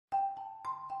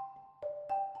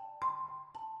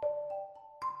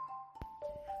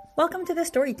Welcome to The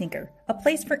Story Tinker, a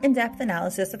place for in-depth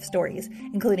analysis of stories,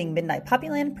 including Midnight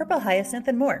Poppyland, Purple Hyacinth,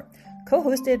 and more.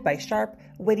 Co-hosted by sharp,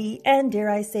 witty, and dare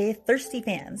I say, thirsty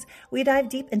fans, we dive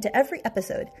deep into every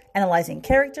episode, analyzing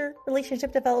character,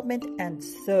 relationship development, and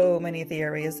so many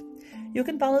theories. You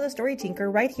can follow The Story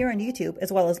Tinker right here on YouTube,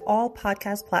 as well as all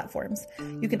podcast platforms.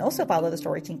 You can also follow The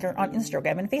Story Tinker on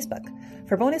Instagram and Facebook.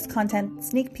 For bonus content,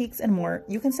 sneak peeks, and more,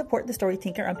 you can support The Story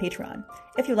Tinker on Patreon.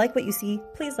 If you like what you see,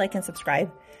 please like and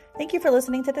subscribe. Thank you for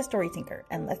listening to The Story Tinker,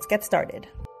 and let's get started.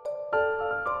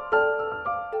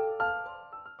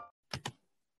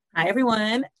 Hi,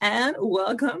 everyone, and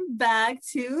welcome back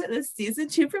to the season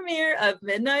 2 premiere of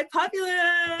Midnight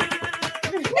Poppyland.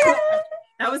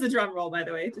 That was a drum roll, by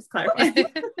the way, just clarifying.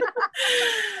 It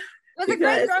was a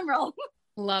great drum roll.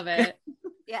 Love it.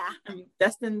 Yeah. I'm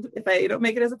destined, if I don't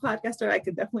make it as a podcaster, I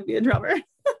could definitely be a drummer.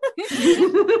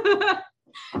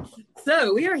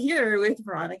 So we are here with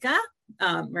Veronica,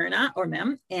 Myrna, or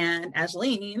Mem, and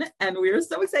Aislene, and we are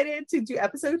so excited to do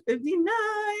episode 59.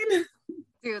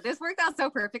 Dude, this worked out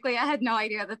so perfectly. I had no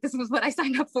idea that this was what I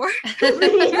signed up for. But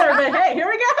hey, here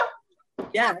we go.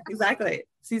 Yeah, exactly.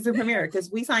 Season premiere,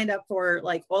 because we signed up for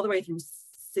like all the way through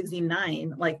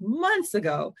 69 like months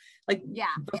ago, like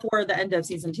before the end of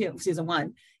season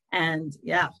 1, and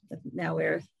now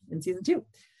we're in season 2.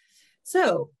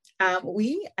 So I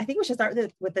think we should start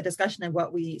with the discussion of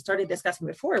what we started discussing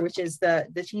before, which is the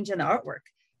change in the artwork.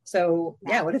 So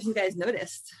what have you guys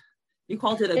noticed? You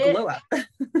called it a glow up.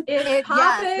 Yes,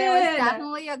 there was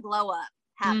definitely a glow up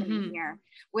happening here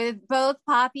with both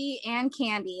Poppy and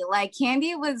Candy. Like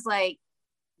Candy was like,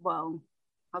 whoa.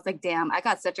 I was like, damn, I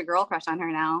got such a girl crush on her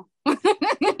now.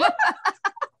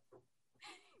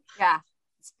 Yeah,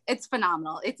 it's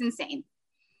phenomenal. It's insane.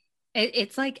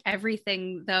 It's like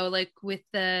everything though, like with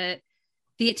the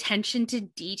attention to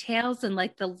details and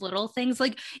like the little things,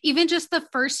 like even just the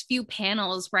first few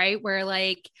panels, right? Where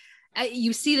like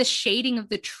you see the shading of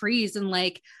the trees and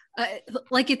like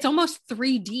it's almost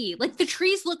 3D. Like the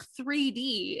trees look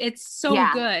 3D. It's so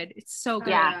good. It's so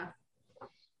good.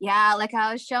 Yeah, like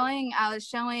I was showing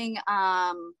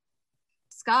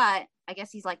Scott, I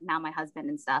guess he's like now my husband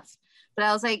and stuff, but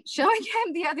I was like showing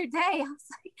him the other day. I was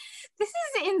like, this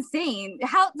is insane.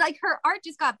 How like her art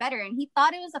just got better, and he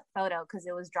thought it was a photo because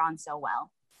it was drawn so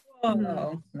well.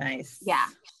 Oh, nice. Yeah,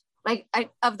 like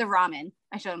of the ramen.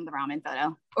 I showed him the ramen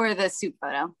photo or the soup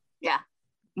photo. Yeah,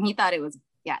 and he thought it was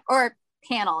or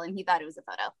panel, and he thought it was a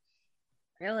photo.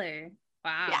 Really?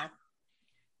 Wow. Yeah.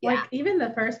 Like even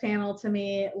the first panel to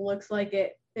me looks like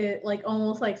it like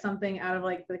almost like something out of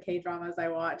like the K-dramas I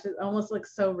watch. It almost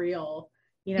looks so real,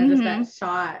 just that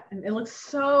shot, and it looks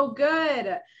so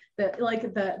good.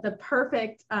 The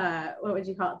perfect what would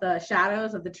you call it? The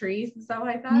shadows of the trees and stuff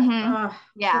like that. Oh,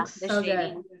 yeah, the so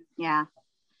shading. Good.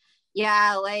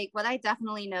 Yeah. Like what I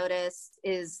definitely noticed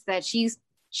is that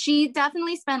she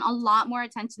definitely spent a lot more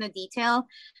attention to detail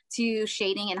to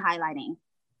shading and highlighting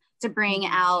to bring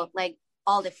out like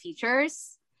all the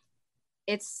features.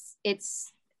 It's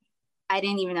I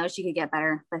didn't even know she could get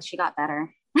better, but she got better.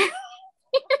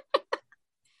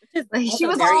 Like she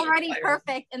was already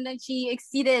perfect, and then she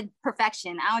exceeded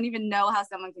perfection. I don't even know how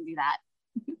someone can do that.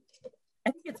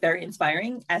 I think it's very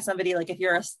inspiring as somebody, like if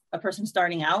you're a person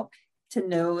starting out, to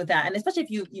know that, and especially if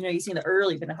you've seen the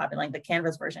early Midnight Poppyland, like the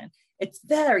canvas version, it's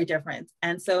very different,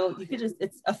 and so you could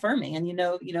it's affirming, and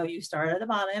you start at the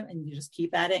bottom and you just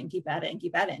keep at it and keep at it and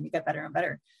keep at it, and you get better and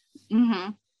better.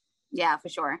 Yeah, for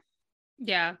sure.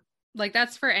 Yeah, like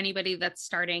that's for anybody that's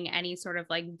starting any sort of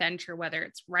like venture, whether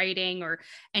it's writing or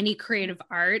any creative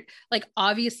art. Like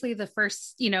obviously the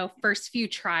first few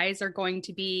tries are going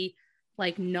to be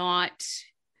like not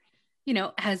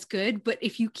as good, but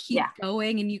if you keep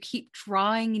going and you keep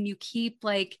drawing and you keep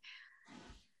like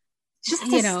just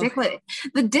to stick with it,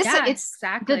 the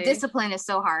discipline is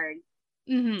so hard.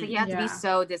 So you have to be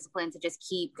so disciplined to just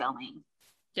keep going.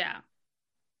 Yeah.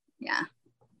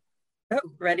 So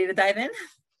ready to dive in?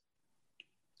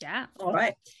 Yeah. All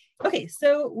right. Okay,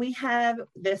 so we have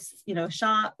this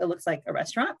shot that looks like a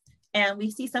restaurant, and we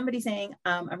see somebody saying,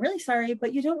 I'm really sorry,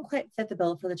 but you don't quite fit the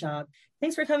bill for the job.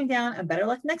 Thanks for coming down, and better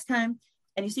luck next time.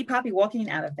 And you see Poppy walking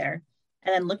out of there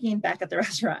and then looking back at the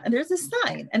restaurant, and there's a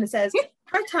sign, and it says,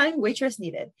 part-time waitress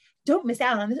needed. Don't miss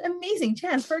out on this amazing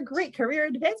chance for great career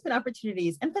advancement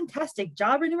opportunities and fantastic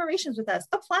job remunerations with us.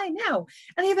 Apply now.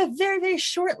 And they have a very, very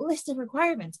short list of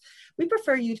requirements. We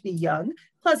prefer you to be young,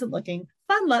 pleasant-looking,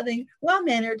 fun-loving,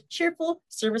 well-mannered, cheerful,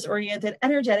 service-oriented,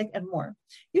 energetic, and more.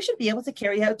 You should be able to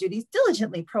carry out duties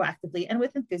diligently, proactively, and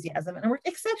with enthusiasm, and work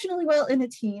exceptionally well in a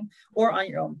team or on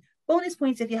your own. Bonus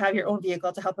points if you have your own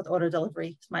vehicle to help with order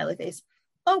delivery. Smiley face.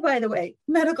 Oh, by the way,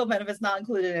 medical benefits not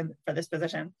included in for this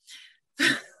position.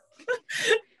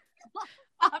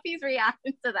 Poppy's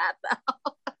reaction to that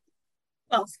though.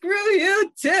 Well, screw you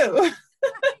too.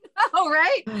 Oh,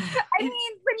 right. I mean,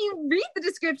 when you read the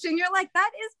description, you're like,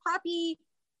 that is Poppy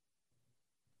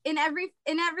in every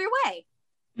way.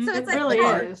 So it's really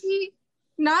like, is. she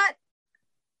not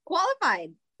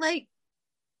qualified. Like,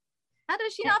 how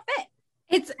does she not fit?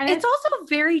 It's also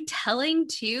very telling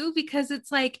too, because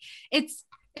it's like,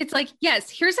 yes,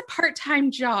 here's a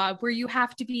part-time job where you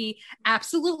have to be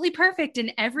absolutely perfect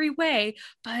in every way,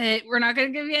 but we're not going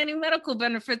to give you any medical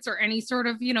benefits or any sort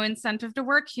of, incentive to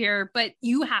work here, but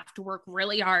you have to work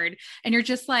really hard. And you're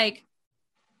just like,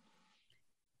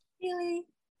 Really?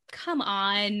 Come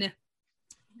on.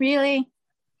 Really?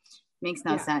 Makes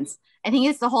no sense. I think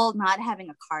it's the whole not having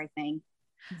a car thing.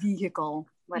 Vehicle,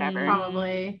 whatever.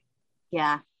 Probably.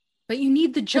 Yeah. But you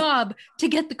need the job to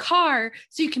get the car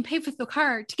so you can pay for the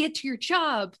car to get to your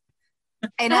job.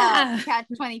 I know. Catch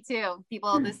 22.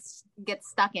 People just get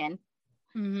stuck in.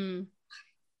 Mm-hmm.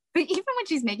 But even when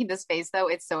she's making this face, though,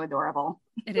 it's so adorable.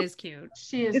 It is cute.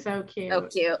 She is so cute. So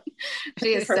cute.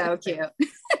 She is so cute.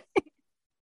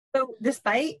 So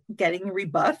despite getting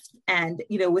rebuffed and,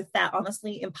 with that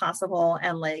honestly impossible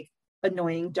and like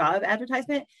annoying job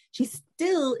advertisement, she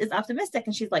still is optimistic.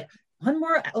 And she's like, one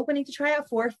more opening to try out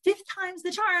for, 5 times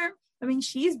the charm. I mean,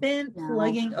 she's been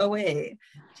plugging away.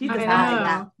 She does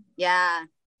not. Yeah.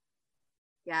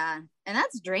 And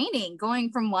that's draining,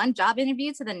 going from one job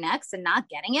interview to the next and not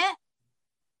getting it.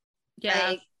 Yeah.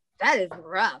 Like, that is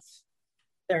rough.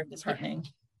 They're disheartening.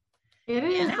 It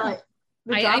is. Yeah.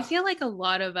 Like, I feel like a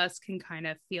lot of us can kind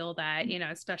of feel that,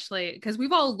 especially because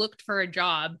we've all looked for a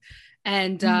job,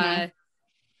 and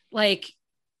like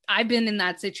I've been in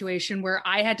that situation where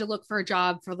I had to look for a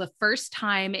job for the first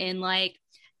time in like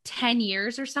 10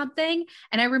 years or something.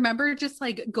 And I remember just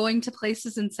like going to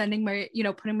places and sending my,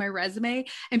 putting my resume,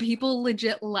 and people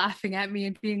legit laughing at me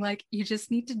and being like, you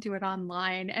just need to do it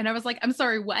online. And I was like, I'm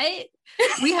sorry, what?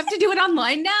 We have to do it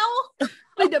online now?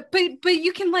 But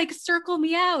you can like circle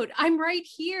me out. I'm right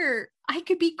here. I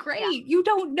could be great. Yeah. You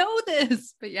don't know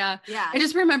this. But yeah. I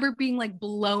just remember being like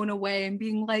blown away and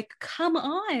being like, come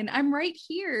on, I'm right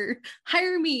here.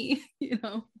 Hire me,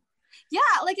 Yeah,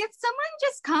 like if someone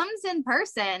just comes in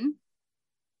person,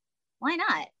 why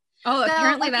not? Oh, so,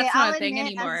 apparently that's not a thing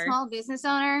anymore. As a small business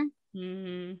owner,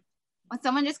 when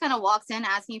someone just kind of walks in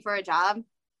asking for a job,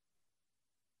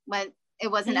 but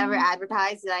it wasn't ever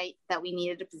advertised that we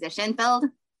needed a position filled,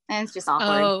 and it's just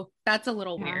awkward. Oh, that's a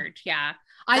little weird. Yeah,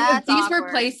 these were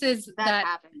places that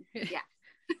happened. Yeah.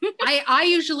 I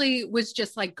usually was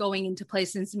just like going into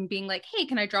places and being like, hey,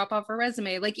 can I drop off a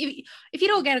resume? Like if you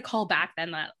don't get a call back,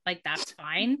 then that's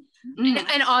fine.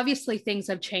 And obviously things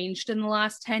have changed in the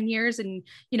last 10 years. And,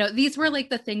 these were like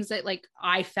the things that like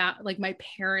I found, like my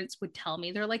parents would tell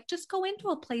me, they're like, just go into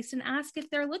a place and ask if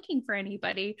they're looking for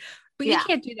anybody, but you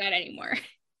can't do that anymore.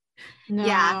 No.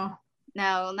 Yeah,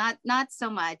 no, not so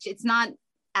much. It's not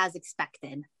as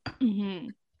expected.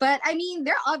 But I mean,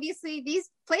 these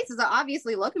places are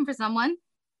obviously looking for someone.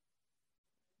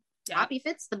 Poppy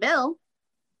fits the bill.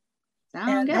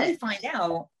 And then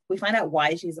we find out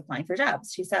why she's applying for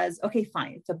jobs. She says, okay,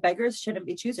 fine. So beggars shouldn't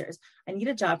be choosers. I need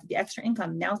a job for the extra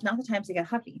income. Now's not the time to get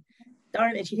happy.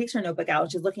 Darn. And she takes her notebook out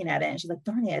and she's looking at it and she's like,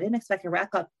 darn it, I didn't expect to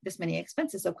rack up this many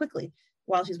expenses so quickly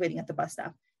while she's waiting at the bus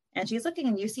stop. And she's looking,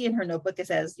 and you see in her notebook, it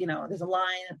says, there's a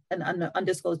line, an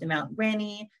undisclosed amount,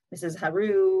 Granny, Mrs.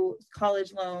 Haru,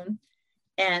 college loan.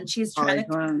 And she's trying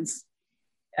she's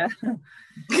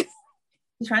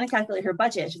trying to calculate her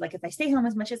budget. She's like, if I stay home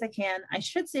as much as I can, I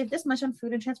should save this much on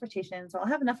food and transportation. So I'll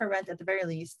have enough for rent at the very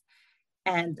least.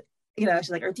 And, she's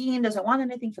like, our dean doesn't want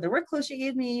anything for the work clothes she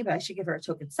gave me, but I should give her a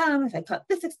token sum. If I cut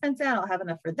this expense out, I'll have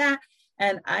enough for that.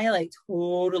 And I like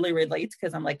totally relate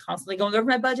because I'm like constantly going over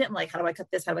my budget. I'm like, how do I cut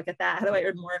this? How do I cut that? How do I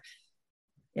earn more?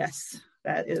 Yes,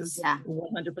 that is 100%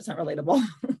 relatable.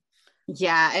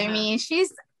 Yeah. I mean,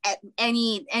 she's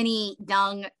any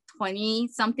young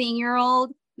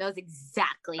 20-something-year-old knows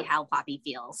exactly how Poppy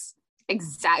feels.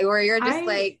 Exactly. Where you're just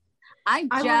I'm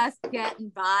just getting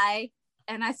by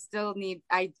and I still need,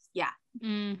 I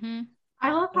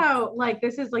love how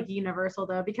this is like universal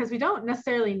though, because we don't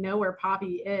necessarily know where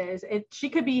Poppy is. She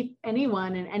could be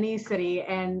anyone in any city,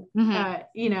 and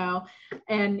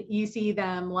and you see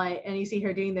them and you see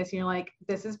her doing this, and you're like,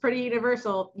 this is pretty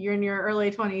universal. You're in your early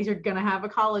 20s, you're gonna have a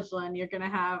college loan, you're gonna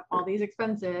have all these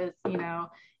expenses.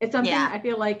 It's something I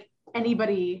feel like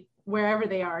anybody wherever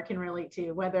they are can relate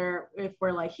to, whether if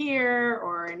we're like here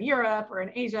or in Europe or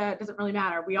in Asia, it doesn't really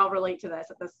matter. We all relate to this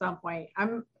at some point.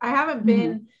 I haven't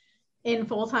been in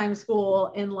full-time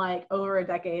school in like over a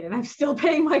decade, and I'm still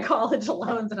paying my college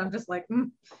loans, and I'm just like,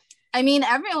 I mean,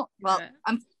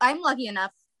 I'm lucky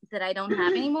enough that I don't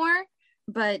have any more,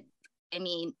 but I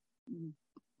mean,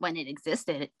 when it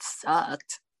existed, it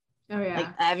sucked. Oh yeah. Like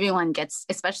everyone gets,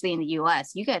 especially in the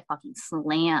US, you get fucking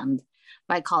slammed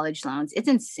by college loans. It's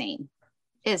insane.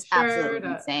 It's absolutely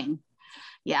insane.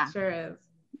 Yeah. Sure is.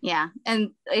 Yeah.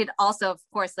 And it also, of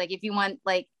course, like if you want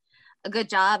like a good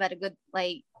job at a good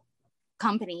like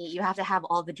company, you have to have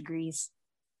all the degrees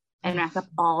and rack up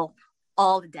all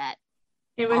the debt.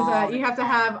 It was you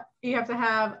have to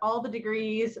have all the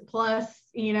degrees plus,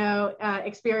 you know,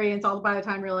 experience all by the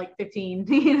time you're like 15,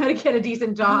 you know, to get a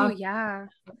decent job. Oh yeah.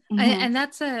 Mm-hmm. And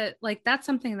that's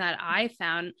something that I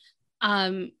found,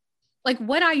 like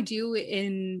what I do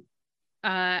in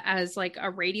as like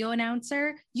a radio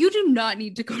announcer, you do not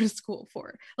need to go to school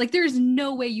for. Like there's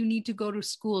no way you need to go to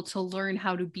school to learn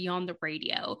how to be on the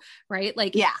radio, right?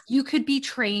 Like you could be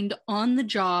trained on the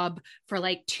job for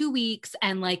like 2 weeks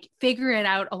and like figure it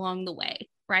out along the way,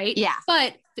 right? Yeah.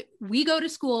 But we go to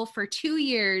school for 2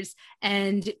 years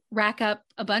and rack up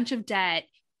a bunch of debt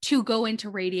to go into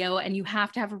radio, and you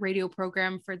have to have a radio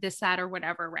program for this, that, or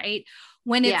whatever, right?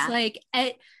 When it's like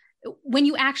when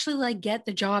you actually like get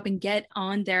the job and get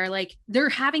on there, like they're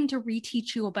having to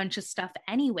reteach you a bunch of stuff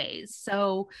anyways.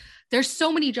 So there's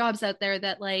so many jobs out there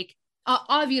that like,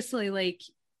 obviously like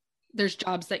there's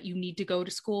jobs that you need to go to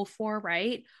school for,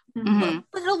 right? Mm-hmm.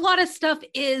 But a lot of stuff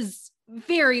is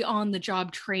very on the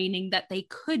job training that they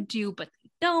could do, but they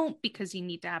don't, because you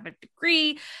need to have a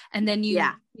degree. And then you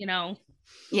know.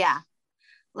 Yeah.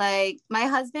 Like my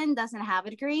husband doesn't have a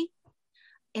degree,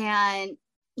 and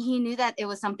he knew that it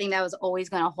was something that was always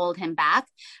going to hold him back.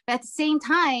 But at the same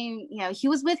time, you know, he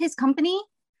was with his company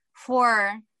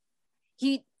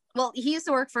he used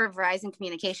to work for Verizon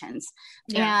Communications.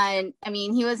 And I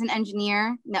mean, he was an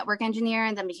engineer, network engineer,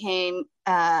 and then became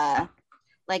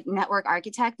like network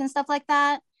architect and stuff like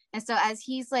that. And so as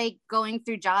he's like going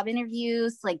through job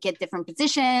interviews, like get different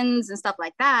positions and stuff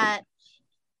like that,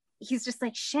 he's just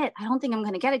like, shit, I don't think I'm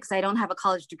going to get it because I don't have a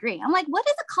college degree. I'm like, what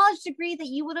is a college degree that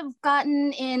you would have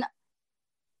gotten in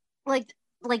like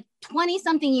 20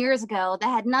 something years ago that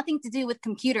had nothing to do with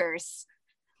computers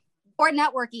or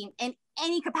networking in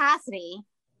any capacity?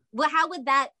 Well, how would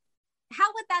that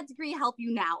degree help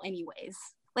you now anyways?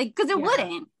 Like, because it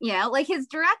wouldn't, you know, like his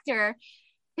director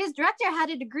had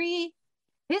a degree.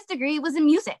 His degree was in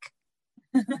music.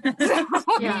 And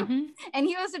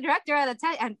he was a director at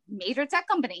a major tech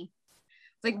company.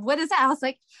 Like, what is that? I was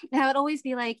like, and I would always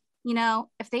be like, you know,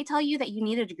 if they tell you that you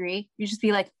need a degree, you just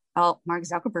be like, oh, Mark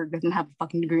Zuckerberg doesn't have a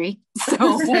fucking degree.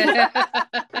 So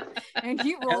and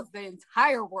he rules the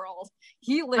entire world.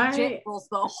 He legit rules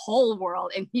the whole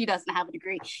world, and he doesn't have a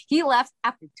degree. He left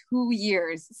after 2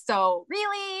 years. So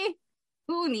really,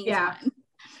 who needs one?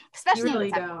 Especially really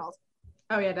in the tech world.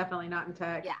 Oh yeah, definitely not in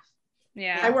tech.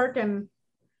 Yeah.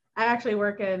 I actually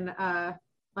work in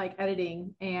like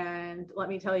editing, and let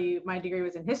me tell you, my degree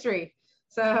was in history.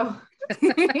 So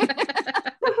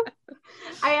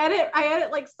I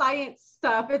edit like science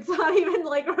stuff. It's not even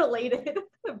like related,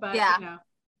 but you know.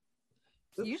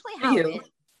 Usually how it is.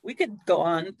 We could go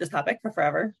on this topic for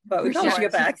forever, but we should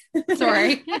get back.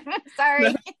 Sorry.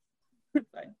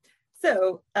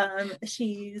 So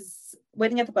she's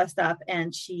waiting at the bus stop,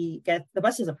 and the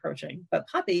bus is approaching, but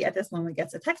Poppy at this moment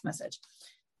gets a text message.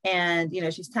 And, you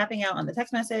know, she's tapping out on the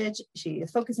text message. She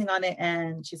is focusing on it,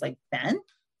 and she's like, Ben,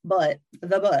 but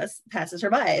the bus passes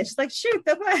her by. She's like, shoot,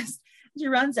 the bus. She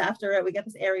runs after it. We get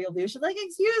this aerial view. She's like,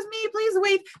 excuse me, please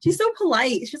wait. She's so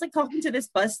polite. She's like talking to this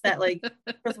bus that, like,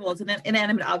 first of all, it's an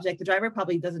inanimate object. The driver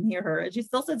probably doesn't hear her. And she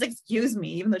still says, excuse me,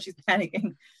 even though she's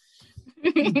panicking.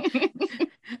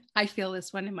 I feel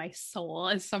this one in my soul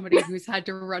as somebody who's had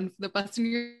to run for the bus, and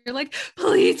you're like,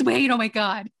 please wait. Oh my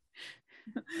God.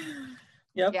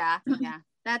 Yep. Yeah.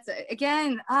 That's it.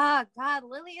 Again, God,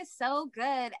 Lily is so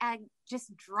good at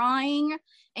just drawing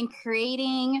and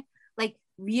creating like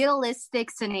realistic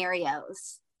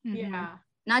scenarios. Yeah.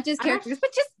 Not just characters,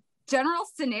 but just general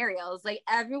scenarios. Like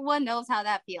everyone knows how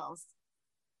that feels.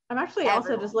 I'm actually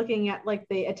also just looking at like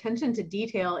the attention to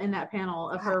detail in that panel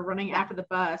of her running after the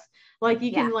bus. Like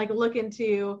you can like look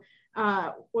into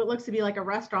what looks to be like a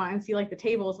restaurant and see like the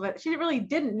tables, but she really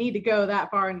didn't need to go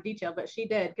that far into detail, but she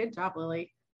did. Good job,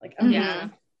 Lily. Like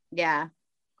yeah.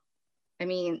 I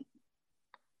mean,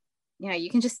 you know, you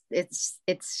can just it's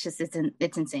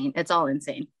insane. It's all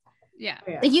insane. Yeah.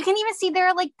 Like you can even see there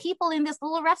are like people in this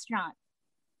little restaurant.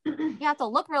 You have to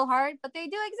look real hard, but they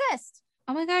do exist.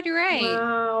 Oh my God, you're right.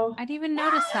 Wow. I didn't even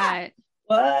notice that.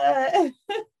 What?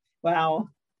 Wow.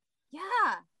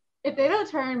 Yeah. if they don't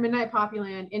turn Midnight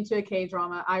Poppyland into a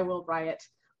K-drama, I will riot.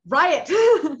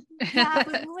 Yeah,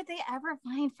 but who would they ever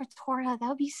find for Tora? That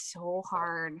would be so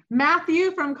hard.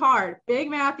 Matthew from Card, big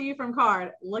Matthew from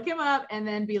Card. Look him up and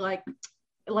then be like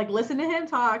listen to him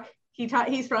talk.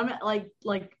 He's from like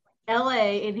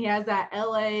LA, and he has that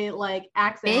LA like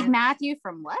accent. Big Matthew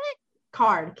from what?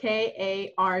 Card,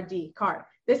 K-A-R-D, Card.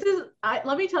 This is,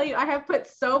 let me tell you, I have put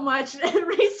so much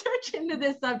research into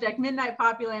this subject. Midnight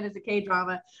Poppyland is a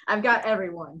K-drama. I've got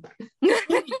everyone.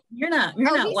 You're not.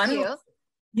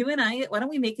 Why don't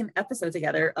we make an episode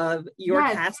together of your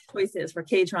cast choices for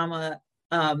K-drama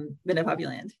Midnight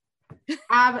Poppyland?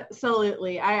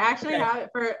 Absolutely. I actually have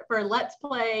it for Let's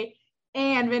Play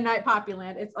and Midnight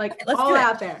Poppyland. It's like all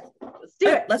out there. Let's do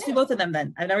it. Let's do both of them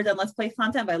then. I've never done Let's Play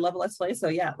content, but I love Let's Play. So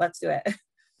yeah, let's do it.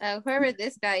 Whoever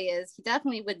this guy is, he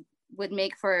definitely would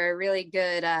make for a really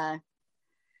good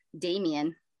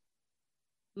Damien.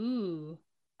 Ooh.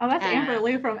 Oh, that's Amber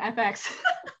Lou from FX.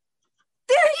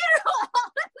 There you go.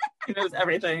 She knows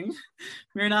everything.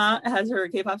 Myrna has her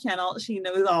K-pop channel. She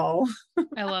knows all.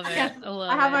 I love it. Yes,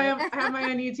 I have my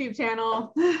own YouTube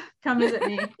channel. Come visit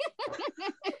me.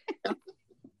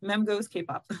 Mem goes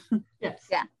K-pop. Yes.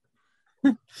 Yeah.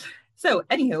 So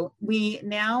anywho, we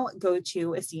now go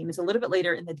to a scene. It's a little bit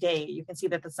later in the day. You can see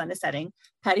that the sun is setting.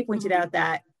 Patty pointed out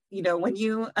that, when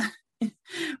you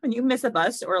miss a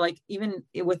bus, or like even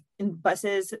in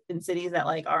buses in cities that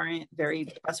like aren't very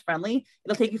bus friendly,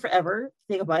 it'll take you forever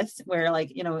to take a bus, where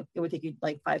like, it would take you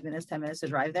like 5 minutes, 10 minutes to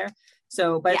drive there.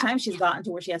 So by the time she's gotten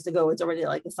to where she has to go, it's already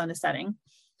like the sun is setting.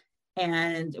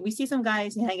 And we see some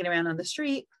guys hanging around on the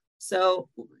street. So,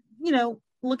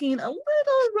 looking a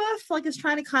little rough, like it's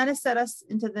trying to kind of set us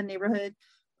into the neighborhood.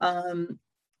 I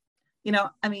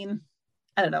mean,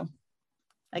 I don't know.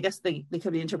 I guess they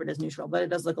could be interpreted as neutral, but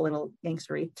it does look a little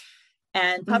gangstery.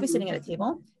 And Poppy's sitting at a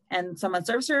table, and someone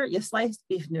serves her sliced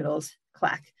beef noodles,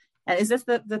 clack. And is this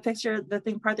the picture, the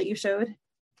part that you showed?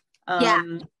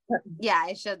 Yeah,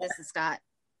 I showed this to Scott.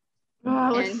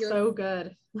 Oh, it looks so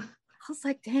good. I was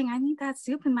like, dang, I need that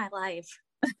soup in my life.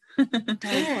 So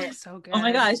good. Oh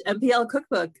my gosh, MPL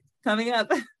cookbook coming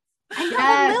up. I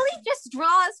know, Lily just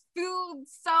draws food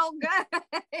so good.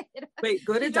 Wait,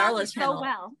 go to Darla's channel. So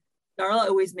well. Darla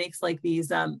always makes like these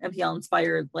MPL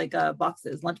inspired like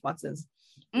boxes, lunch boxes.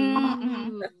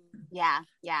 Mm-hmm. Yeah.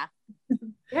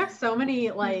 We have so many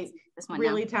like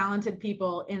really talented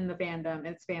people in the fandom.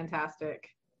 It's fantastic.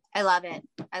 I love it.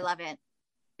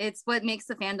 It's what makes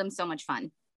the fandom so much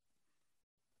fun.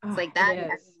 It's like that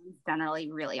is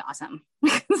generally really awesome.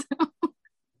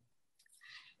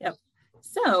 Yep.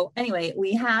 So anyway,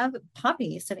 we have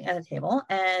Poppy sitting at a table,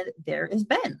 and there is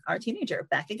Ben, our teenager,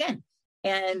 back again.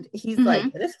 And he's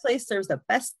like, this place serves the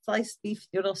best sliced beef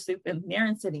noodle soup in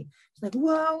Narren City. She's like,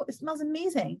 whoa, it smells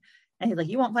amazing. And he's like,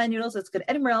 you won't find noodles that's good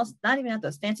anywhere else, not even at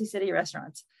those fancy city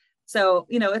restaurants. So,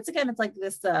 it's like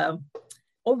this,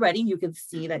 already you can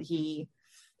see that he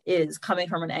is coming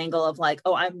from an angle of like,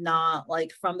 oh, I'm not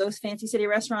like from those fancy city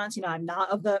restaurants. I'm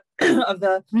not of the,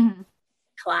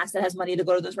 class that has money to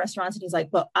go to those restaurants. And he's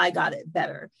like, but I got it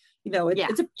better.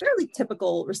 It's a fairly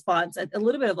typical response, a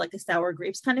little bit of like a sour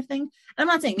grapes kind of thing. And I'm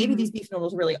not saying maybe these beef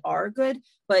noodles really are good,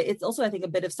 but it's also, I think, a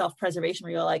bit of self-preservation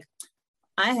where you're like,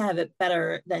 I have it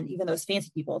better than even those fancy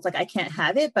people. It's like, I can't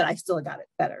have it, but I still got it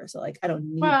better. So like, I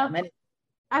don't need them.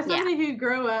 As somebody who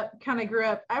grew up,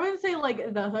 I wouldn't say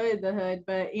like the hood,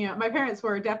 but my parents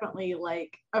were definitely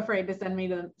like afraid to send me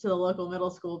to the local middle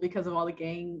school because of all the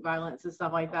gang violence and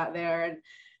stuff like that there. And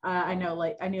I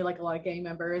knew like a lot of gang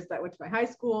members that went to my high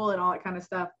school and all that kind of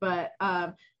stuff. But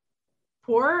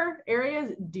poor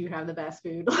areas do have the best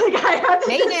food. Like I have to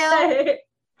say,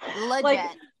 legit.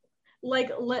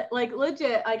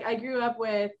 Legit. Like I grew up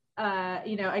with.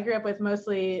 I grew up with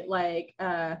mostly like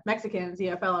Mexicans,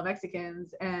 fellow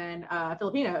Mexicans and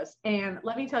Filipinos. And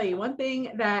let me tell you, one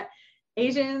thing that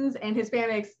Asians and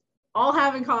Hispanics all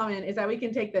have in common is that we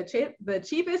can take the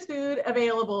cheapest food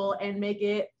available and make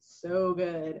it so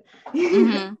good.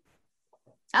 Mm-hmm.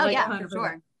 Oh, like yeah, 100%. for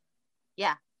sure.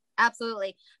 Yeah,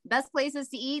 absolutely. Best places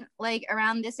to eat, like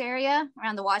around this area,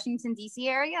 around the Washington, D.C.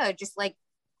 area, are just like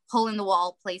hole in the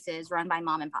wall places run by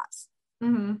mom and pops.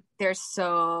 Mm-hmm. They're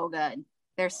so good.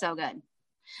 And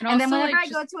then whenever I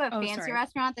go to a fancy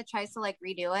restaurant that tries to like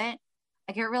redo it,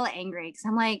 I get real angry because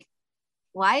I'm like,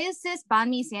 why is this banh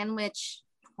mi sandwich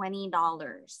 $20?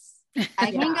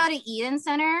 I can go to Eden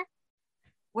Center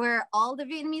where all the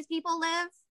Vietnamese people live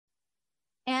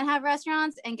and have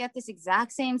restaurants and get this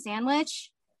exact same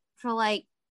sandwich for like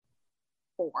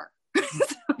 $4.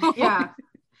 Yeah.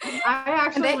 I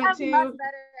actually they went have to much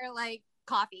better like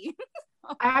coffee.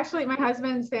 My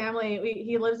husband's family,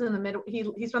 he lives in the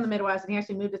he's from the Midwest, and he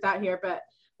actually moved us out here. But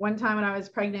one time when I was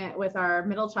pregnant with our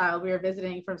middle child, we were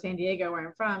visiting from San Diego, where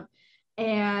I'm from.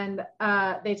 And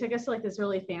they took us to like this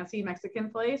really fancy Mexican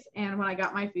place. And when I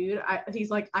got my food, he's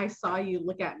like, I saw you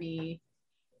look at me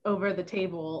over the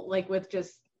table, like with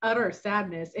just utter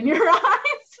sadness in your eyes.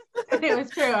 And it was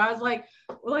true. I was like,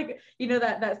 you know,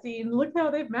 that scene, look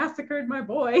how they've massacred my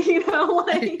boy, you know,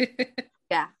 like.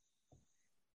 Yeah.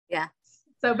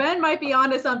 So Ben might be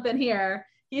onto something here.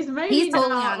 He's totally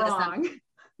not wrong. Something.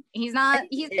 He's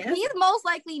most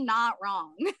likely not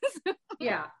wrong.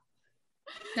 Yeah.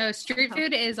 No, street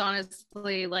food is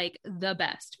honestly like the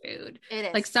best food. It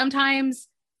is. Like sometimes,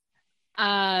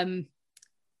 like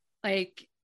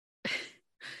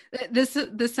this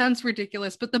sounds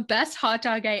ridiculous, but the best hot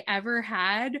dog I ever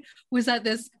had was at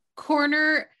this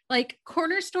corner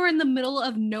store in the middle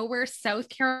of nowhere, South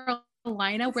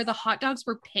Carolina, where the hot dogs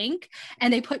were pink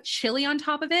and they put chili on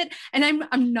top of it. And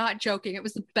I'm not joking. It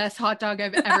was the best hot dog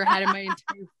I've ever had in my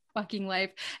entire fucking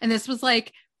life. And this was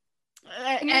like,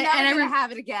 and you're never gonna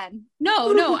have it again.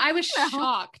 No, I was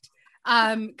shocked.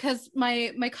 Because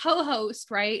my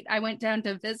co-host, right, I went down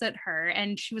to visit her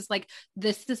and she was like,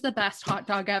 this is the best hot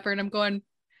dog ever. And I'm going,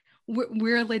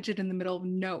 we're legit in the middle of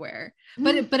nowhere.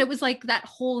 But it was like that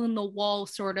hole in the wall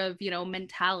sort of, you know,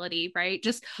 mentality, right?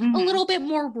 Just a little bit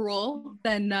more rural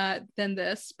than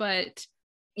this, but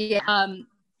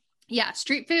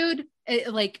street food,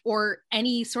 or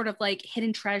any sort of like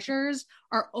hidden treasures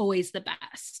are always the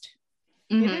best.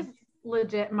 It is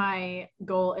legit my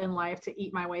goal in life to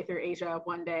eat my way through Asia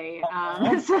one day.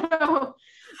 So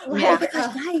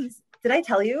guys, did I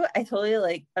tell you? I totally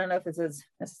I don't know if this is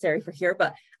necessary for here,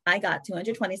 but I got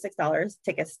 $226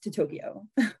 tickets to Tokyo.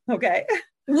 Okay.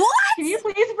 What? Can you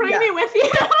please bring me with you?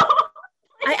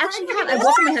 I actually have. I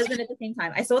bought my husband at the same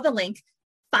time. I saw the link.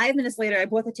 5 minutes later, I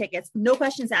bought the tickets. No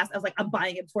questions asked. I was like, I'm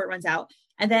buying it before it runs out.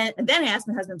 And then I asked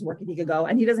my husband to work if he could go,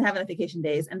 and he doesn't have enough vacation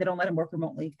days, and they don't let him work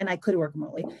remotely. And I could work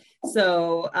remotely,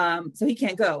 so he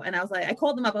can't go. And I was like, I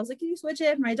called them up. I was like, can you switch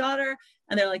it for my daughter?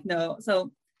 And they're like, no.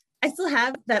 So I still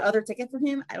have that other ticket for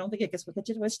him. I don't think it gets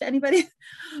switched to anybody,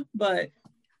 but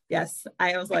yes,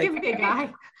 I was like, give me a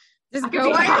guy. Just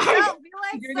go by yourself. Be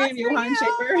like, your name, Johan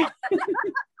Schaefer.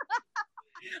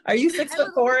 Are you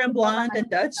 6'4" and blonde and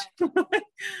Dutch?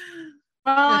 Well,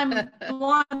 I'm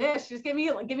blondish. Just give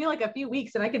me like a few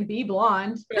weeks and I can be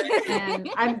blonde. And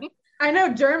I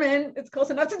know German. It's close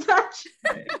enough to touch.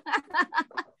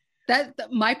 That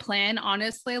my plan,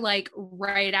 honestly, like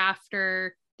right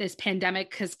after this pandemic,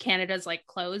 because Canada's like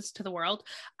closed to the world.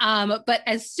 But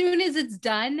as soon as it's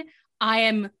done, I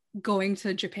am going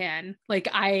to Japan. Like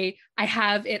I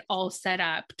have it all set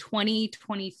up.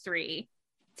 2023.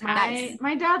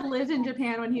 My dad lived in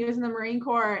Japan when he was in the Marine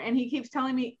Corps, and he keeps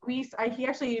telling me he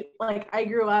actually, like, I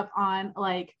grew up on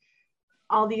like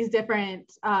all these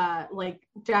different like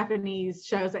Japanese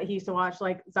shows that he used to watch,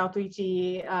 like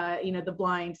Zautuichi, you know, The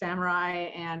Blind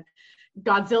Samurai, and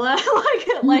Godzilla,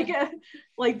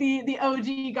 like the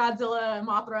OG Godzilla,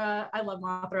 Mothra. I love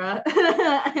Mothra.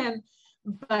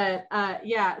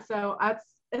 So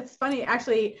it's funny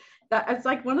actually. That it's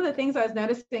like one of the things I was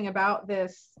noticing about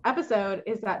this episode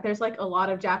is that there's like a lot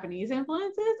of Japanese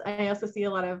influences. I also see a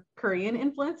lot of Korean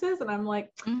influences, and I'm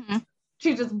like,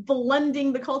 she's just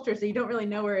blending the culture, so you don't really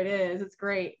know where it is. It's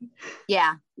great.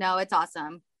 Yeah, no, it's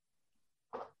awesome.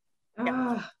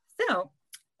 So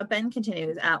Ben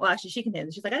continues. Actually, she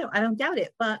continues. She's like, I don't doubt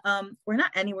it, but we're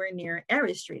not anywhere near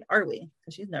Aries Street, are we?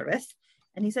 Because she's nervous.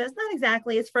 And he says, not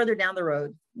exactly. It's further down the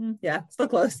road. Yeah, still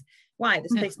close. Why?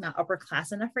 This place not upper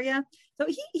class enough for you? So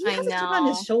he has a chip on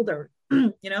his shoulder,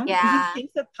 you know? Yeah. He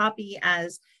thinks of Poppy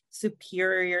as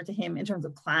superior to him in terms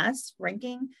of class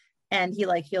ranking, and he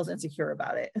like feels insecure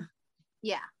about it.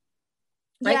 Yeah.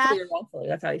 Rightfully or wrongfully,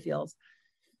 that's how he feels.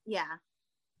 Yeah.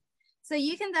 So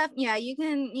you can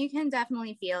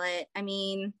definitely feel it. I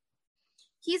mean,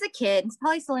 he's a kid. He's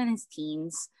probably still in his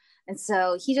teens. And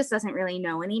so he just doesn't really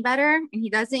know any better. And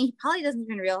he probably doesn't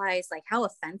even realize like how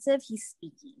offensive he's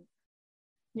speaking.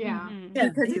 Yeah.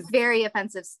 Because it's very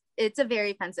offensive. It's a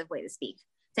very offensive way to speak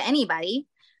to anybody.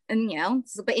 And, you know,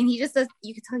 and he just does,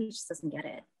 you can tell he just doesn't get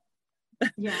it.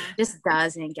 Yeah. Just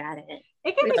doesn't get it.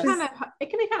 It can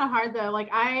be kind of hard though. Like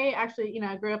I actually, you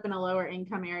know, grew up in a lower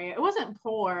income area. It wasn't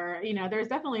poor, you know, there's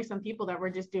definitely some people that were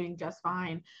just doing just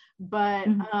fine. But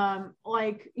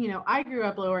like, you know, I grew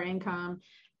up lower income.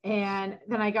 And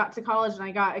then I got to college and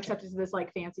I got accepted to this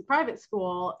like fancy private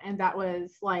school. And that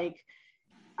was like,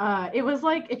 it was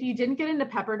like, if you didn't get into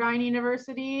Pepperdine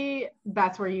University,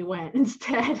 that's where you went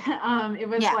instead. It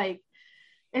was like,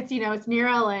 it's, it's near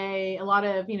LA. A lot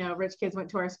of, rich kids went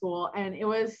to our school, and it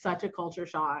was such a culture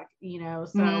shock,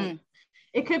 so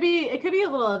it could be a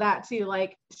little of that too.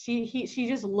 Like she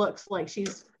just looks like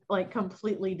she's like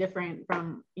completely different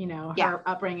from, her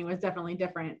upbringing was definitely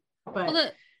different.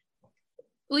 But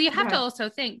well, you have to also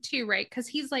think too, right? Because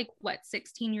he's like, what,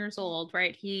 16 years old,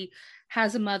 right? He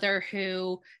has a mother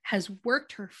who has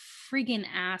worked her friggin'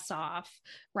 ass off,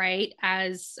 right?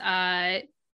 As a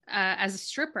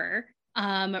stripper,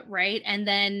 right? And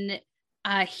then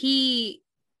he,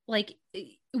 like,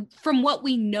 from what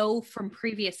we know from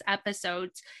previous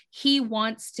episodes, he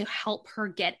wants to help her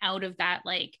get out of that,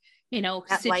 like,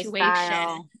 that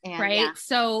situation, right?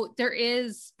 So there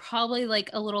is probably like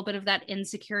a little bit of that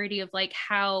insecurity of like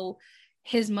how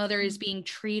his mother is being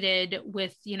treated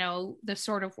with, the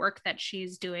sort of work that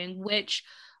she's doing, which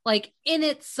like in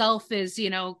itself is,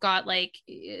 got like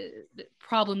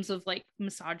problems of like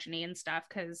misogyny and stuff,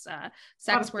 because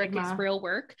sex work is real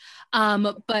work.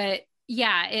 But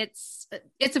yeah, it's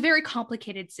a very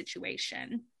complicated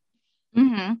situation.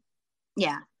 Mm-hmm.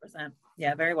 Yeah. 100%.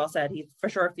 Yeah, very well said. He for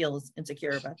sure feels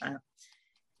insecure about that.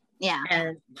 Yeah.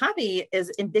 And Poppy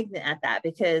is indignant at that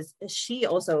because she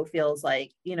also feels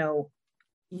like, you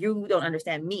don't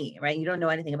understand me, right? You don't know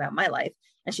anything about my life.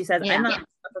 And she says, I'm not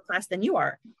upper class than you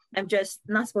are. I'm just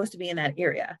not supposed to be in that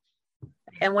area.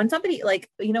 And when somebody like,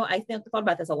 I thought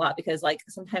about this a lot because like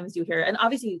sometimes you hear, and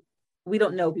obviously we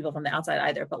don't know people from the outside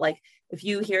either, but like if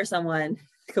you hear someone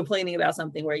complaining about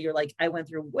something where you're like, I went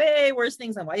through way worse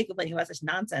things, and why are you complaining about such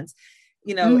nonsense?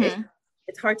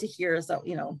 It's hard to hear. So,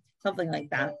 something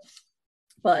like that.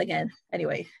 But again,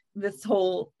 anyway, this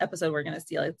whole episode, we're going to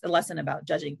see like a lesson about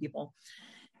judging people.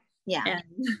 Yeah.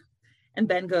 And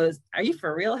Ben goes, are you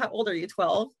for real? How old are you?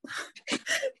 12?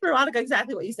 Veronica,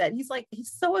 exactly what you said. He's like,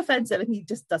 he's so offensive, and he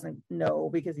just doesn't know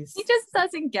because he just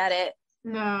doesn't get it.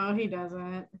 No, he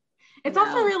doesn't. It's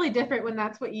also really different when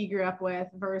that's what you grew up with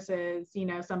versus,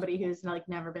 somebody who's like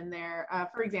never been there.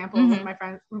 For example,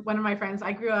 one of my friends,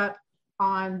 I grew up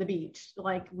on the beach.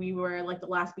 Like we were like the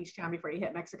last beach town before you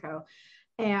hit Mexico.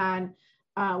 And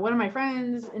one of my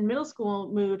friends in middle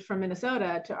school moved from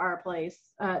Minnesota to our place,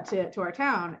 to our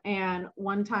town. And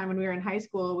one time when we were in high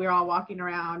school, we were all walking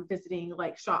around visiting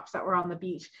like shops that were on the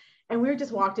beach. And we were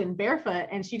just walked in barefoot,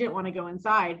 and she didn't want to go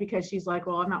inside because she's like,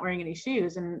 well, I'm not wearing any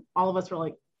shoes. And all of us were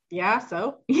like, yeah,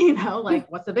 so,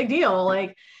 like, what's the big deal?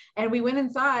 Like, and we went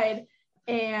inside,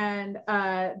 and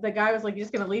the guy was like, you're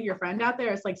just going to leave your friend out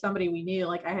there? It's like somebody we knew,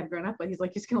 like I had grown up with. He's like,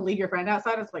 you're just going to leave your friend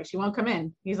outside? It's like, she won't come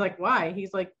in. He's like, why?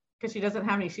 He's like, because she doesn't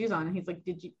have any shoes on. And he's like,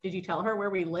 did you tell her where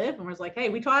we live? And we're like, hey,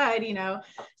 we tried,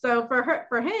 So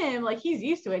for him, like, he's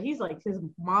used to it. He's like, his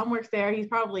mom works there. He's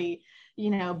probably,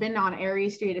 been on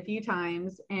Aries Street a few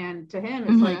times. And to him,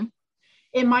 it's like,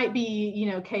 it might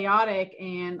be, chaotic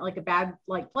and like a bad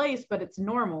like place, but it's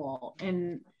normal.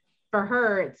 And for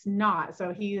her, it's not.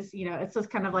 So he's, it's just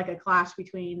kind of like a clash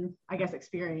between, I guess,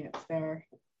 experience there.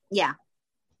 Yeah.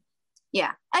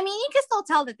 Yeah. I mean, you can still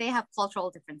tell that they have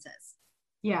cultural differences.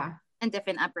 Yeah. And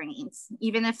different upbringings.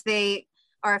 Even if they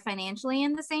are financially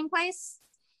in the same place,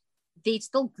 they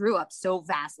still grew up so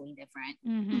vastly different.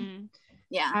 Mm-hmm.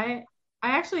 Yeah. I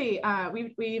actually,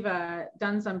 we've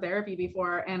done some therapy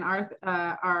before, and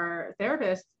our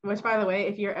therapist, which by the way,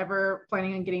 if you're ever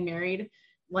planning on getting married,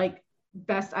 like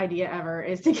best idea ever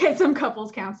is to get some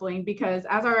couples counseling, because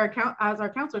as our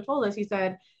counselor told us, he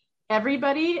said,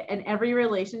 everybody and every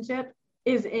relationship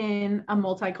is in a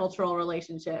multicultural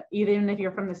relationship, even if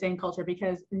you're from the same culture,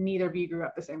 because neither of you grew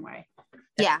up the same way.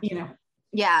 Yeah.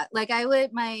 Yeah. Like I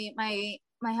would, my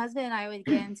husband and I would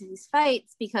get into these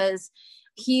fights because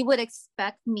he would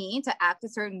expect me to act a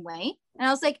certain way. And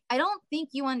I was like, I don't think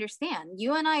you understand.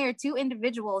 You and I are two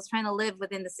individuals trying to live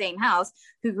within the same house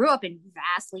who grew up in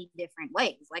vastly different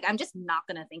ways. Like, I'm just not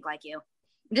going to think like you.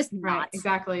 I'm just not. Right,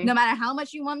 exactly. No matter how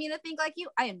much you want me to think like you,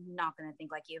 I am not going to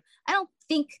think like you. I don't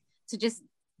think to just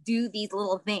do these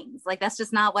little things. Like, that's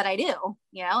just not what I do,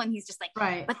 And he's just like,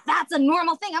 right. But that's a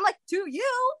normal thing. I'm like, to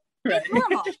you, it's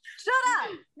normal. Shut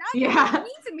up. Now you're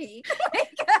mean to me.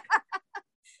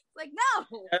 Like, no,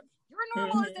 your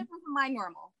normal is different from my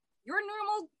normal. Your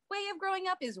normal way of growing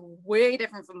up is way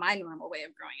different from my normal way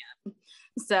of growing up.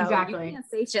 So exactly. You can't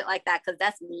say shit like that because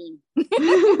that's mean.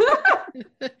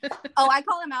 Oh, I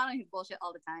call him out on his bullshit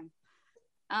all the time.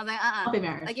 I was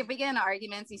like, like if we get into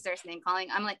arguments, he starts name calling.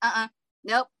 I'm like,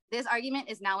 nope, this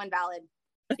argument is now invalid.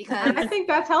 Because I think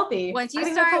that's healthy. Once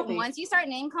you start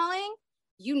name calling,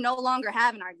 you no longer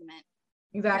have an argument.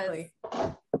 Exactly.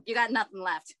 You got nothing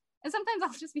left. And sometimes I'll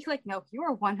just be like, no, you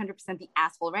are 100% the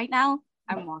asshole right now.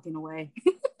 I'm walking away.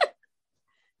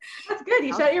 That's good.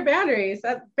 You set your boundaries.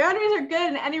 Boundaries are good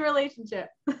in any relationship.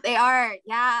 They are.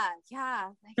 Yeah.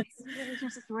 Like I see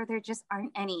relationships where there just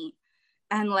aren't any.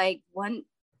 And like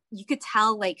you could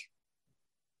tell like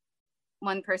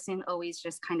one person always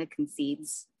just kind of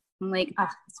concedes. I'm like, oh,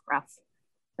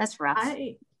 that's rough.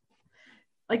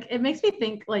 It makes me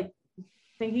think, like,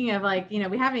 thinking of, like,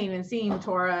 we haven't even seen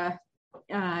Tora,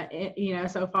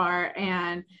 so far.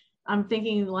 And I'm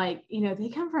thinking, like, they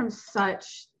come from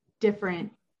such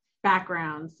different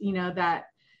backgrounds, that,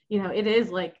 it is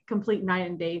like complete night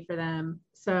and day for them.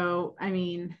 So, I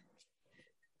mean,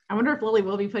 I wonder if Lily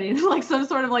will be putting like some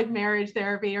sort of like marriage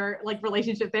therapy or like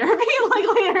relationship therapy like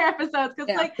later episodes,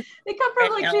 because like they come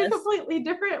from like two completely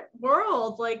different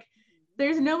worlds. Like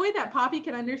there's no way that Poppy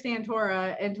can understand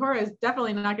Tora, and Tora is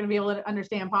definitely not going to be able to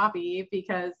understand Poppy,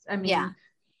 because I mean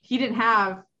he didn't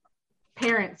have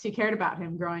parents who cared about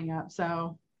him growing up.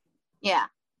 So yeah,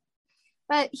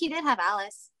 but he did have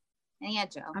Alice, and he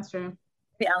had Joe. That's true.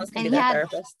 Yeah, Alice can be that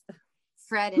therapist.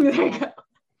 Fred and Fred.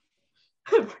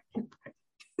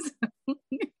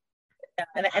 Yeah,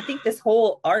 and I think this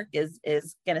whole arc is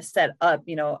going to set up,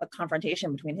 a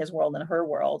confrontation between his world and her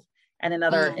world, and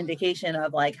another indication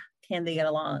of like, can they get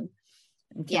along?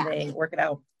 And can they work it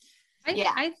out?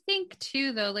 I think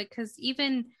too, though, like, because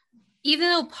even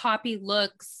though Poppy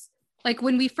looks like,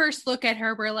 when we first look at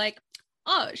her, we're like,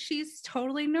 oh, she's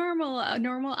totally normal, a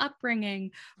normal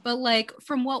upbringing. But like,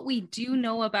 from what we do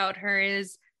know about her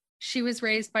is she was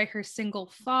raised by her single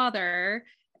father,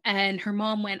 and her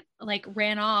mom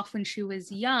ran off when she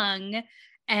was young.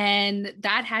 And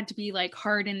that had to be like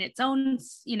hard in its own,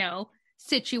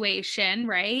 situation.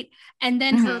 Right. And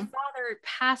then her father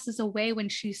passes away when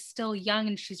she's still young,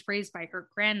 and she's raised by her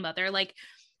grandmother. Like,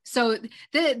 so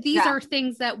these are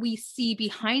things that we see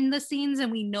behind the scenes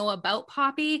and we know about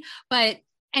Poppy, but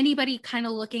anybody kind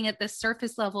of looking at the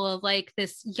surface level of like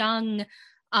this young,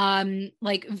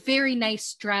 like very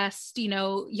nice dressed,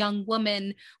 young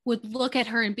woman would look at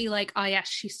her and be like, oh yes,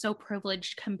 she's so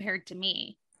privileged compared to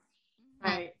me.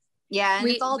 Right. Yeah. And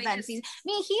it's all then. I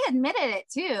mean, he admitted it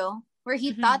too, where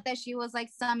he thought that she was like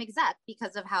some exec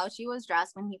because of how she was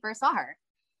dressed when he first saw her.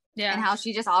 Yeah. And how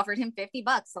she just offered him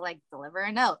 $50 to like deliver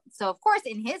a note. So of course,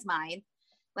 in his mind,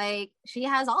 like she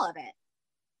has all of it,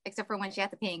 except for when she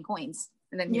had to pay in coins.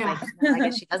 And then he's like, no, I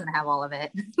guess she doesn't have all of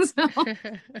it. So, well,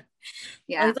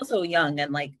 he's also young,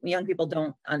 and like young people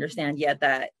don't understand yet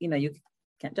that, you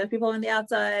can't judge people on the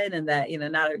outside, and that,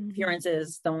 not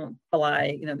appearances don't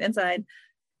belie, the inside.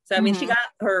 So, I mean, she got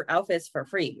her outfits for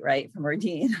free, right? From her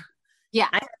dean. Yeah.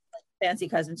 I have like fancy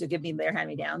cousins who give me their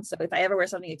hand-me-downs. So if I ever wear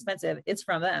something expensive, it's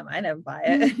from them. I never buy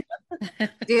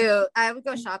it. Dude, I would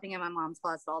go shopping in my mom's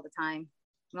closet all the time.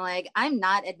 I'm like, I'm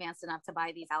not advanced enough to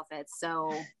buy these outfits,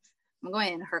 so I'm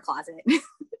going in her closet.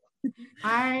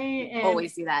 I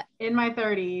always do that. In my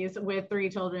 30s with 3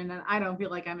 children, and I don't feel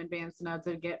like I'm advanced enough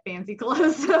to get fancy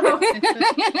clothes. So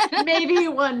maybe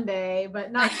one day,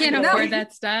 but not. I can't afford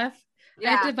that stuff. Yeah,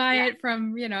 I have to buy it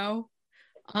from,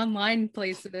 online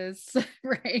places,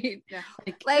 right? Yeah.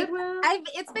 Like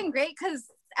it's been great because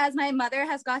as my mother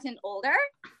has gotten older,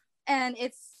 and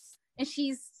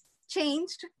she's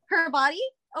changed her body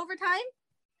over time,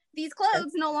 these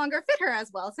clothes no longer fit her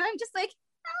as well. So I'm just like,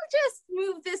 I'll just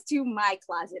move this to my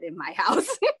closet in my house.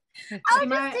 I'll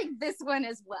just take this one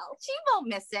as well. She won't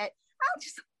miss it. I'll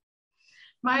just.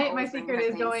 My secret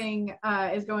is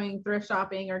going thrift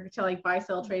shopping or to like buy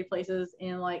sell trade places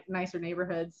in like nicer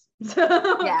neighborhoods.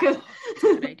 Yeah. That's a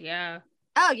good idea.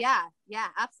 Oh yeah,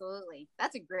 absolutely.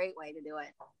 That's a great way to do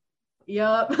it.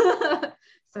 Yup.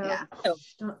 So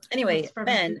anyway,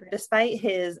 Ben, despite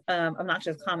his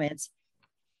obnoxious comments,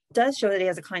 does show that he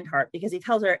has a kind heart, because he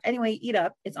tells her, anyway, eat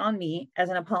up, it's on me, as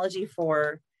an apology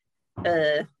for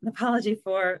to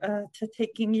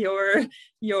taking your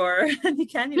he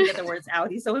can't even get the words out,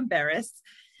 he's so embarrassed.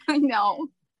 I know.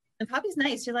 And Poppy's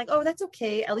nice. She's like, oh, that's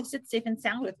okay, at least it's safe and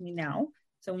sound with me now,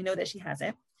 so we know that she has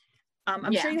it.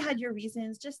 I'm sure you had your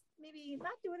reasons, just maybe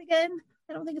not do it again.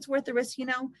 I don't think it's worth the risk,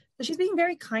 So she's being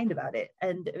very kind about it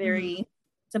and very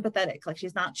sympathetic. Like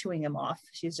she's not chewing him off.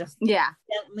 She's just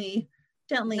gently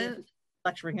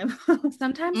lecturing him.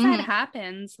 Sometimes that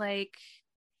happens. Like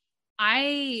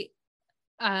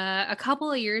a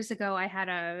couple of years ago, I had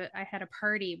a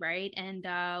party, right? And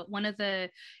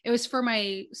it was for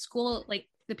my school, like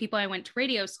the people I went to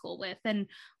radio school with, and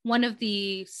one of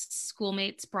the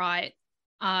schoolmates brought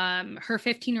her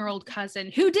 15-year-old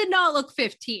cousin, who did not look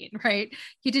 15, right?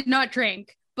 He did not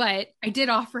drink, but I did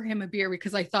offer him a beer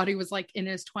because I thought he was like in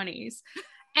his 20s.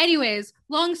 Anyways,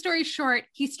 long story short,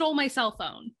 he stole my cell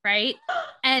phone, right?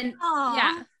 And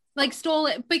stole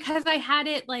it because I had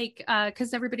it like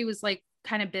because everybody was like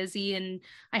kind of busy and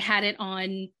I had it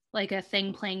on like a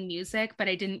thing playing music, but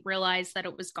I didn't realize that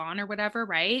it was gone or whatever,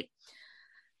 right?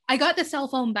 I got the cell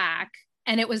phone back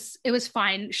and it was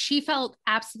fine. She felt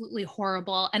absolutely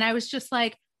horrible. And I was just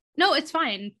like, no, it's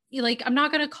fine. Like, I'm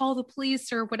not going to call the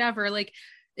police or whatever. Like,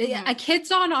 a kid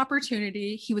saw an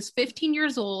opportunity. He was 15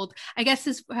 years old. I guess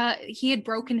he had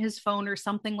broken his phone or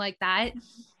something like that.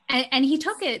 And he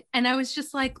took it. And I was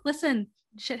just like, listen,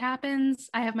 shit happens.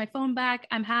 I have my phone back.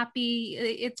 I'm happy.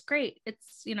 It's great.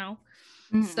 It's,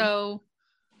 so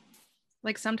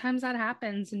like sometimes that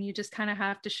happens and you just kind of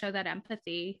have to show that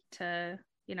empathy to,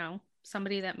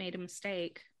 somebody that made a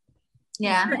mistake.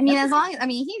 Yeah. I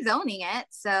mean, he's owning it.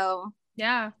 So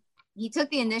yeah, he took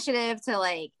the initiative to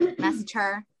like message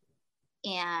her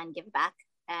and give it back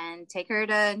and take her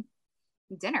to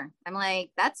dinner. I'm like,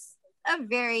 that's a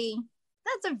very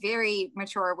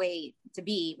mature way to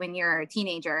be when you're a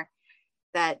teenager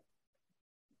that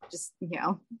just,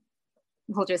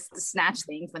 will just snatch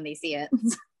things when they see it.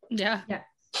 Yeah.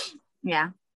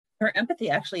 Her empathy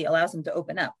actually allows him to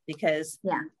open up because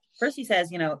first he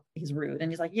says, he's rude and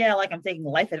he's like, yeah, like I'm taking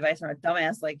life advice from a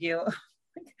dumbass like you.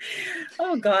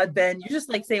 Oh God, Ben, you just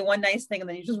like say one nice thing and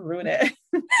then you just ruin it.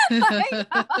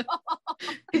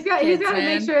 He's got to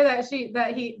make sure that she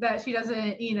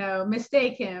doesn't,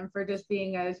 mistake him for just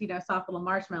being a, soft little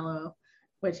marshmallow,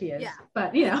 which he is. Yeah.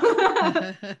 But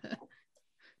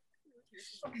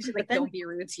she's like, don't be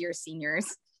rude to your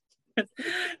seniors.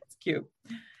 It's cute.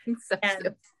 It's so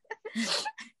cute.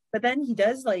 But then he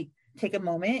does like take a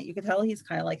moment. You could tell he's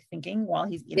kind of like thinking while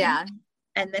he's eating. Yeah.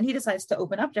 And then he decides to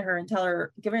open up to her and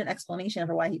give her an explanation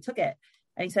for why he took it.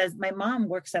 And he says, my mom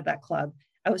works at that club.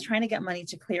 I was trying to get money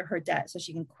to clear her debt so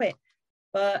she can quit.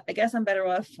 But I guess I'm better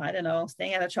off, I don't know,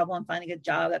 staying out of trouble and finding a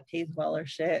job that pays well or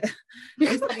shit.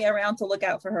 He's looking around to look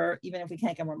out for her, even if we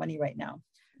can't get more money right now.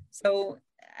 So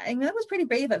I mean, that was pretty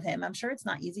brave of him. I'm sure it's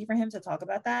not easy for him to talk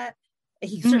about that.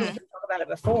 He certainly didn't talk about it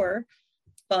before,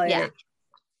 but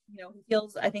he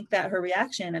feels, I think that her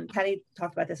reaction, and Patty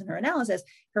talked about this in her analysis,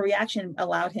 her reaction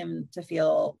allowed him to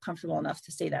feel comfortable enough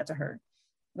to say that to her,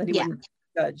 that he wasn't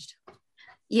judged.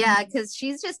 Yeah, because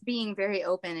she's just being very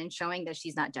open and showing that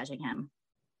she's not judging him.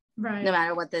 Right. No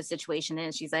matter what the situation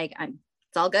is, she's like,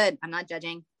 it's all good. I'm not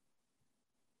judging.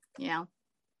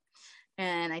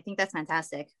 And I think that's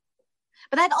fantastic.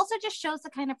 But that also just shows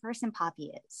the kind of person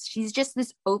Poppy is. She's just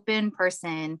this open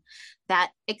person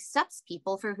that accepts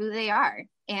people for who they are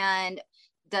and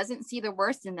doesn't see the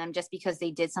worst in them just because they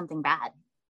did something bad.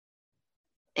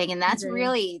 And that's a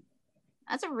really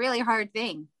hard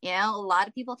thing. A lot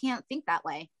of people can't think that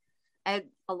way. And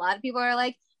a lot of people are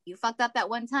like, you fucked up that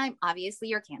one time. Obviously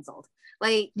you're canceled.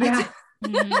 Like,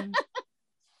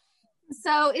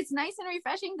 So it's nice and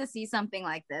refreshing to see something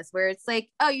like this where it's like,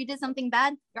 oh, you did something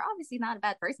bad. You're obviously not a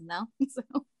bad person though. So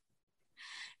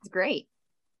it's great.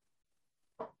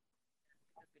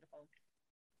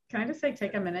 Can I just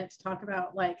take a minute to talk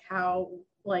about like how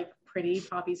like pretty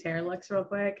Poppy's hair looks real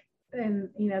quick? And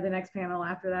the next panel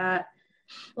after that,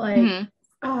 like,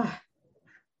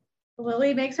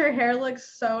 Lily makes her hair look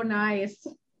so nice.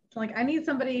 Like, I need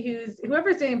somebody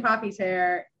whoever's doing Poppy's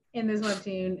hair in this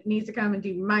webtoon needs to come and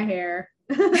do my hair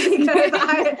because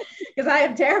I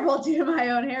am terrible at doing my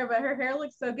own hair, but her hair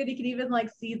looks so good. You can even like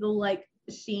see the like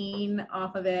sheen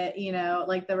off of it,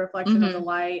 like the reflection of the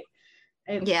light.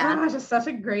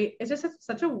 It's just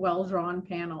such a well-drawn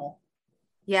panel.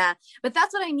 Yeah, but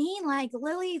that's what I mean. Like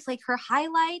Lily's like her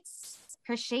highlights,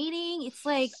 her shading, it's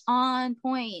like on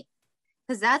point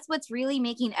because that's what's really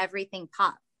making everything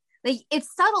pop. Like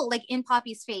it's subtle, like in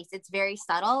Poppy's face, it's very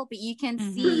subtle, but you can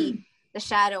see the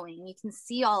shadowing. You can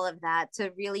see all of that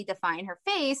to really define her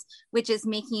face, which is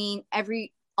making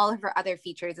all of her other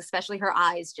features, especially her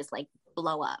eyes, just like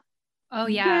blow up. Oh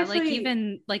yeah, like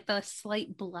even like the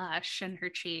slight blush in her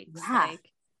cheeks. Yeah.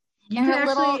 Like and her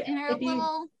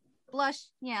little blush,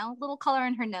 little color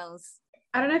in her nose.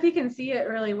 I don't know if you can see it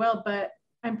really well, but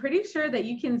I'm pretty sure that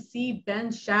you can see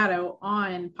Ben's shadow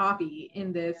on Poppy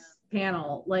in this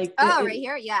panel. Like right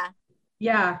here, yeah.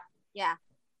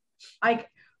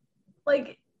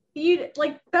 Like you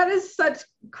like that is such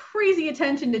crazy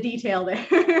attention to detail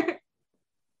there.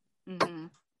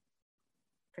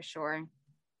 For sure.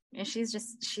 And she's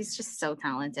just so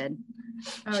talented.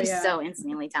 Oh, she's so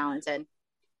insanely talented.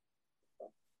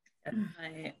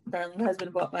 My darling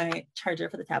husband bought my charger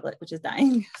for the tablet, which is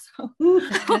dying. So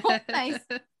nice.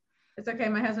 It's okay.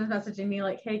 My husband's messaging me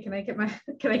like, "Hey, can I get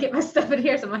my stuff in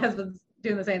here?" So my husband's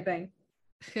doing the same thing.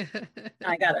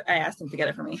 I got it. I asked him to get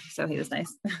it for me, so he was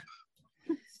nice.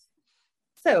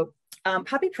 So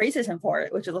Poppy praises him for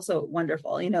it, which is also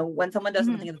wonderful. You know, when someone does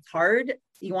something that's hard,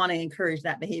 you want to encourage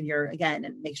that behavior again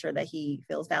and make sure that he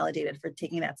feels validated for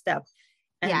taking that step.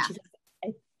 And she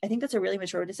says, I think that's a really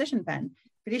mature decision, Ben.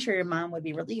 Pretty sure your mom would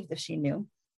be relieved if she knew.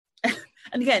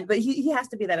 And again, but he has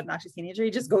to be that obnoxious teenager. He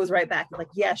just goes right back. He's like,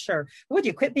 yeah, sure. Would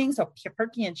you quit being so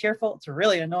perky and cheerful? It's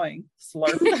really annoying.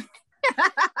 Slurp.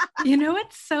 You know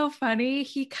what's so funny?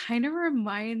 He kind of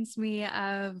reminds me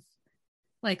of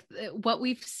like what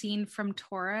we've seen from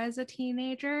Tora as a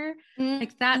teenager.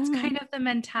 Like that's kind of the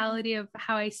mentality of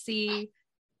how I see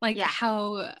like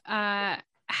how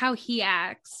he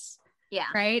acts. Yeah.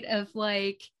 Right. Of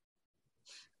like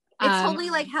it's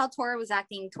totally like how Tora was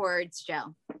acting towards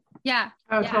Joe. Yeah.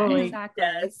 Oh, totally. Exactly.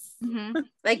 Yes.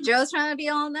 Like Joe's trying to be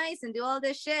all nice and do all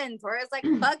this shit, and Tora's like,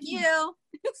 "Fuck you."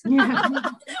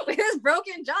 With his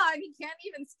broken jaw, and he can't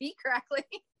even speak correctly.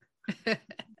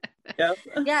 Yep.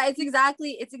 Yeah, it's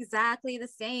exactly the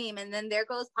same. And then there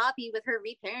goes Poppy with her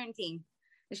reparenting.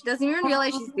 She doesn't even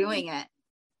realize she's doing it.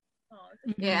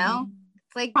 You know,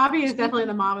 it's like Poppy is definitely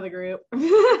the mom of the group.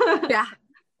 yeah.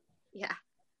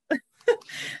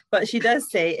 But she does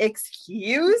say,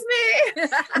 "Excuse me."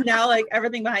 Now, like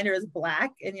everything behind her is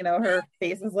black, and you know her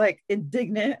face is like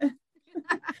indignant.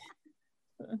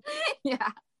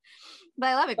 Yeah, but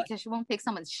I love it because she won't pick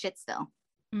someone's shit still.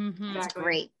 It's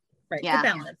great. Right. Yeah. The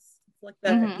balance. It's like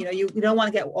the, you know, you don't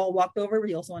want to get all walked over, but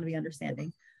you also want to be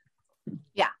understanding.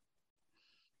 Yeah.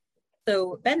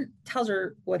 So Ben tells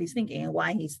her what he's thinking and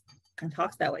why he's kind of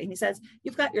talks that way. And he says,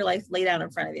 "You've got your life laid out in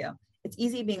front of you. It's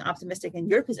easy being optimistic in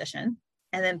your position."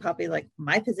 And then Poppy's like,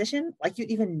 "My position? Like you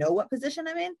even know what position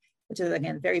I'm in?" Which is,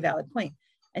 again, a very valid point.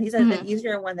 And he says, "An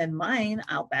easier one than mine,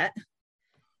 I'll bet."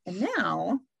 And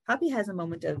now Poppy has a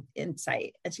moment of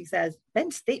insight. And she says,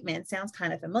 Ben's statement sounds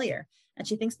kind of familiar. And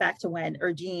she thinks back to when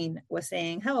Erdine was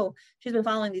saying, "Oh, she's been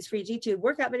following these free G-Tube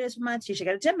workout videos for months. She should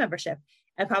get a gym membership."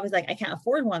 And Poppy's like, "I can't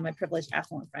afford one, my privileged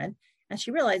affluent friend." And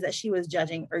she realized that she was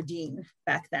judging Erdine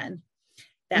back then.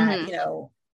 That, you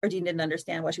know, Erdine didn't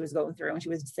understand what she was going through. And she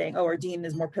was saying, "Oh, Erdine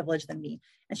is more privileged than me."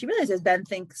 And she realizes Ben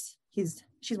thinks she's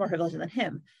more privileged than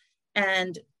him.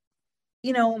 And,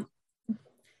 you know,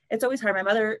 it's always hard. My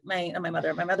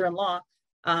mother-in-law,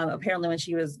 apparently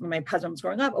when my husband was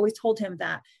growing up, always told him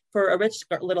that for a rich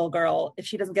little girl, if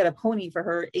she doesn't get a pony for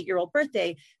her 8-year-old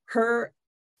birthday, her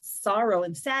sorrow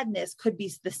and sadness could be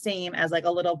the same as like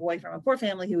a little boy from a poor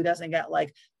family who doesn't get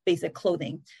like basic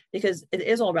clothing, because it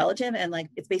is all relative and like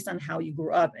it's based on how you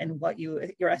grew up and what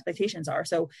your expectations are.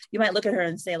 So you might look at her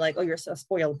and say like, "Oh, you're so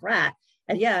spoiled brat,"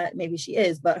 and yeah, maybe she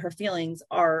is, but her feelings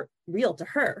are real to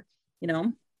her, you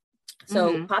know.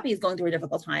 So Poppy is going through a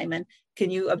difficult time, and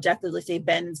can you objectively say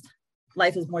Ben's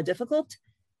life is more difficult?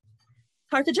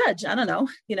 Hard to judge. I don't know,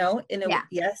 you know.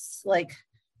 Yes, like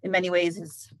in many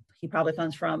ways he probably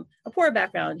comes from a poor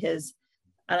background.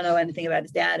 I don't know anything about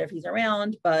his dad if he's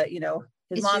around, but you know,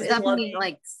 his mom is definitely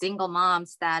like single mom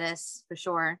status for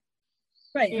sure.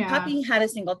 Right. Yeah. And Poppy had a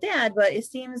single dad, but they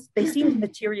seem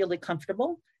materially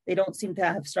comfortable. They don't seem to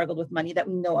have struggled with money that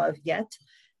we know of yet.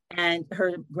 And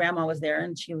her grandma was there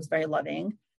and she was very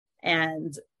loving.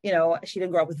 And, you know, she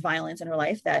didn't grow up with violence in her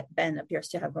life that Ben appears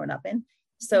to have grown up in.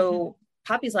 So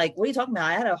Poppy's like, "What are you talking about?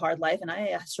 I had a hard life and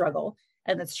I struggle."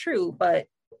 And that's true. But,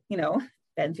 you know,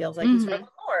 Ben feels like he's struggling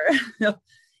more.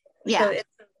 Yeah. So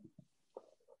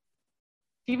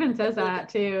she even says that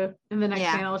too in the next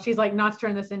panel. She's like, "Not to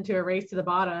turn this into a race to the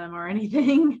bottom or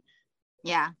anything."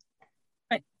 Yeah.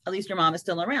 Right. At least your mom is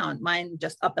still around. Mine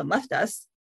just up and left us.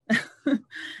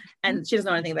 And she doesn't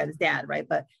know anything about his dad, right?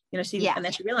 But you know, and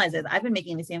then she realizes I've been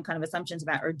making the same kind of assumptions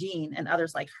about Erdine and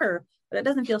others like her, but it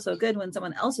doesn't feel so good when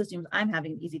someone else assumes I'm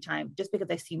having an easy time just because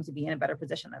I seem to be in a better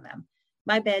position than them.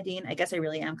 My bad, Dean. I guess I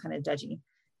really am kind of judgy.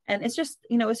 And it's just,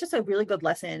 you know, it's just a really good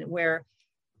lesson where,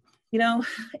 you know,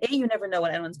 you never know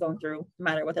what anyone's going through, no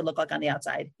matter what they look like on the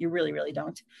outside. You really, really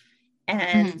don't.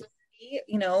 And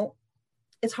you know,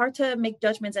 it's hard to make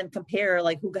judgments and compare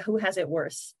like who has it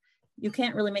worse. You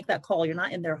can't really make that call. You're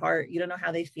not in their heart. You don't know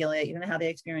how they feel it. You don't know how they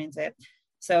experience it.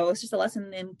 So it's just a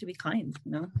lesson in to be kind,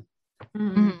 you know?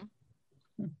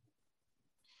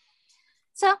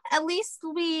 So at least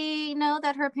we know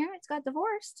that her parents got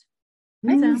divorced.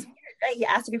 Right? He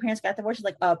asked if your parents got divorced. She's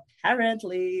like,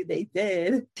 apparently they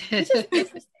did. Which is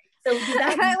interesting. So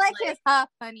I like his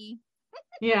funny.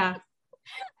 Yeah.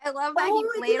 I love that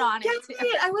he played on it too.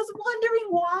 I was wondering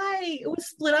why it was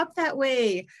split up that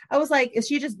way. I was like, is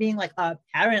she just being like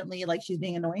apparently like she's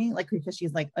being annoying, like because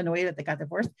she's like annoyed that they got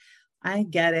divorced? I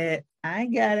get it.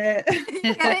 Get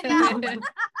it now.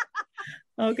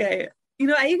 Okay. You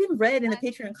know, I even read in the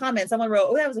Patreon comments, someone wrote,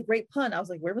 "Oh, that was a great pun." I was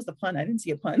like, where was the pun? I didn't see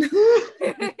a pun.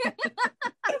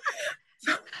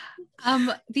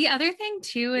 The other thing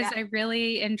too is Yeah. I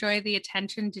really enjoy the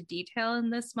attention to detail in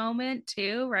this moment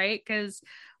too, right? Because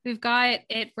we've got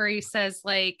it where he says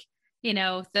like, you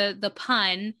know, the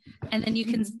pun, and then you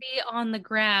can see on the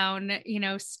ground, you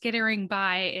know, skittering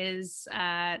by is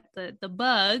the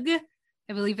bug.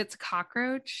 I believe it's a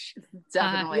cockroach.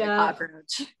 Definitely a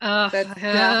cockroach. That's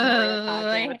definitely a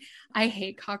cockroach. I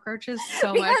hate cockroaches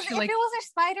so Because much. if Like, it was a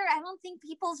spider, I don't think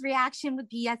people's reaction would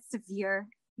be as severe.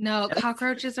 no,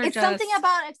 cockroaches are It's just something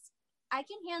about it. I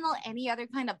can handle any other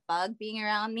kind of bug being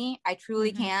around me. I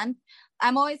truly can.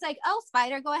 I'm always like, oh,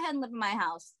 spider, go ahead and live in my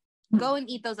house. Go and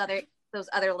eat those other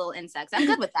little insects. I'm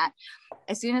good with that.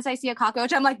 As soon as I see a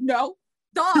cockroach, I'm like, no,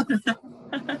 dog.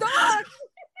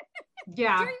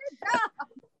 Yeah. Do your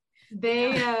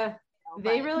job.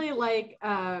 They really like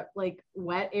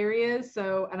wet areas.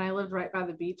 So, and I lived right by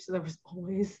the beach, so there was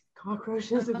always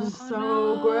cockroaches. It was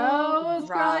gross.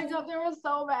 Growing up, there was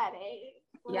so many.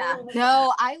 Yeah.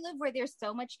 No, I live where there's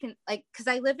so much because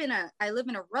I live in a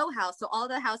row house, so all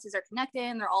the houses are connected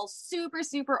and they're all super,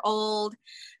 super old.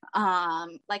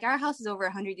 Like our house is over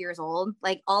 100 years old.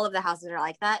 Like all of the houses are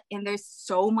like that, and there's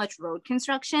so much road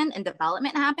construction and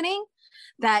development happening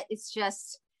that it's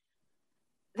just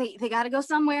they got to go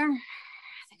somewhere.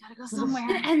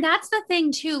 And that's the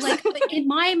thing too, like in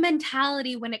my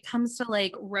mentality when it comes to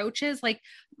like roaches, like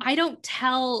I don't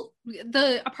tell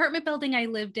the apartment building I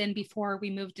lived in before we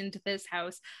moved into this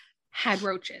house had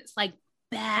roaches, like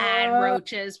bad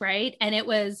roaches, right? And it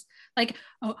was like,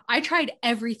 oh, I tried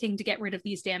everything to get rid of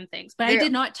these damn things, but I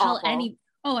did not tell any.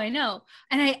 Oh, I know.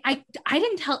 And I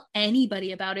didn't tell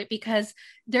anybody about it because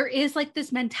there is like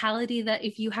this mentality that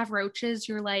if you have roaches,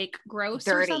 you're like gross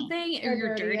dirty. or something, or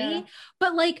you're dirty. Yeah.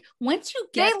 But like once you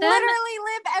get they them, literally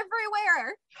live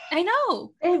everywhere. I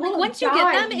know. Like once you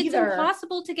get them, it's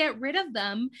impossible to get rid of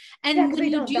them. And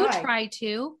when you do try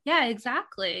to, yeah,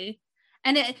 exactly.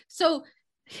 And so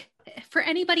for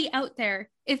anybody out there,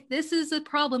 if this is a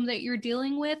problem that you're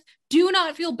dealing with, do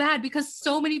not feel bad because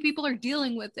so many people are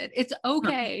dealing with it. It's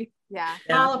okay. Yeah.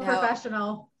 Call a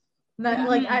professional.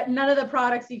 Like none of the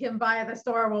products you can buy at the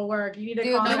store will work. You need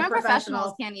to call a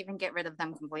professionals can't even get rid of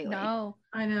them completely. No,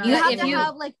 I know. You have to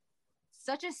have like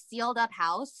such a sealed up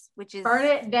house, which is burn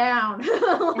it down.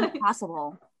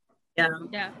 Impossible.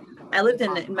 Yeah. I lived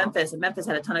in Memphis, and Memphis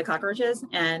had a ton of cockroaches.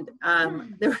 And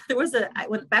there was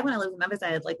back when I lived in Memphis, I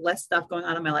had like less stuff going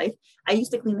on in my life. I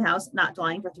used to clean the house, not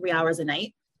dying, for 3 hours a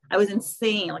night. I was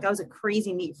insane. Like I was a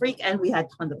crazy neat freak, and we had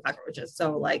tons of cockroaches.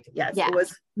 So like, yes, it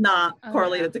was not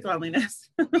correlated to cleanliness.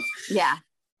 Yeah.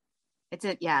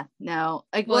 No.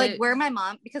 Like where my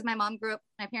parents grew up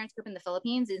in the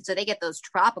Philippines, and so they get those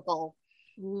tropical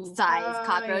size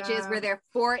cockroaches where they're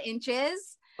 4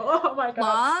 inches. Oh my god!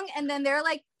 Long, and then they're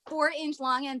like 4-inch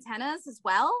long antennas as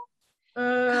well.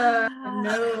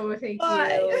 No, thank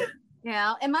you.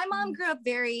 Yeah, and my mom grew up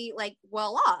very like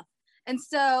well off, and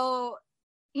so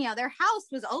their house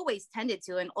was always tended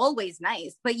to and always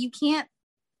nice. But it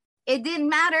didn't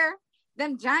matter.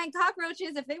 Them giant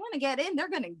cockroaches, if they want to get in, they're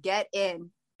gonna get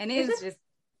in, and it's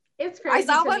crazy. I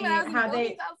saw one when I was in the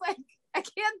Philippines. I was like, I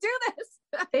can't do this.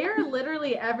 They are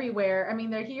literally everywhere. I mean,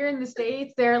 they're here in the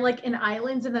States. They're like in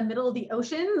islands in the middle of the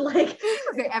ocean. Like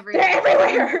they're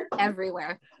everywhere.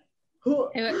 Everywhere.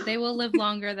 They will live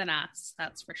longer than us.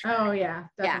 That's for sure. Oh yeah,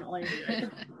 definitely. Yeah.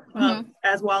 Well,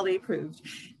 as Wally proved.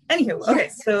 Anywho, okay,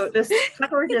 so this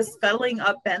cockroach is scuttling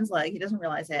up Ben's leg. He doesn't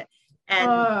realize it.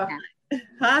 And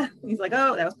he's like,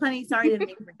 oh, that was plenty. Sorry, didn't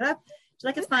mean to bring it up. She's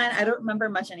like, it's fine. I don't remember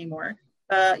much anymore.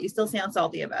 You still sound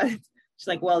salty about it. She's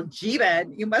like, well, gee,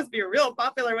 Ben, you must be real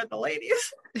popular with the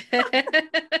ladies. She is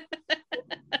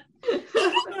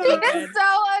so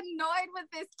annoyed with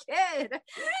this kid.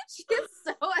 She is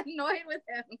so annoyed with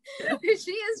him.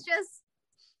 She is just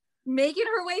making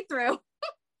her way through.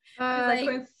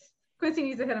 Quincy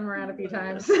needs to hit him around a few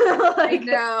times. I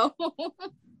know.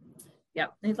 Yeah.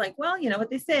 And he's like, well, you know what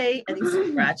they say. And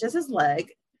he scratches his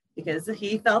leg because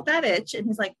he felt that itch. And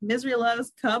he's like, misery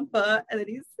loves compa. And then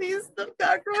he sees the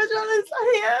cockroach on his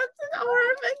hand and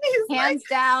arm. And he's hands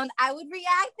down, I would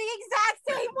react the exact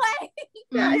same way.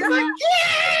 Yeah, he's like,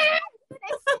 yeah!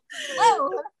 Whoa,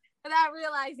 without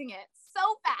realizing it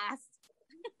so fast.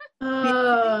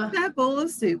 That bowl of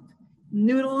soup.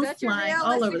 Noodles flying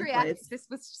all over the place. This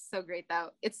was so great though.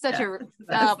 It's such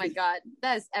oh my god,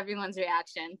 that is everyone's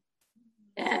reaction.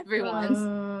 Everyone's.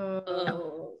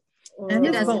 And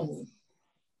his bowl.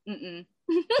 It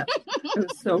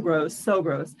was so gross, so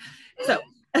gross. So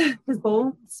his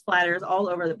bowl splatters all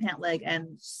over the pant leg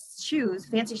and shoes,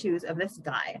 fancy shoes of this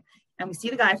guy. And we see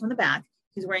the guy from the back,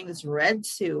 He's wearing this red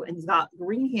suit and he's got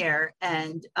green hair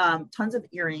and tons of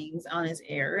earrings on his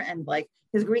ear, and like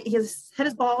his head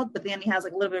is bald, but then he has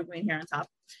like a little bit of green hair on top.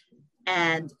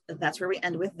 And that's where we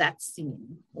end with that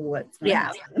scene. What's gonna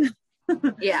happen?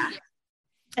 Yeah.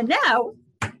 And now,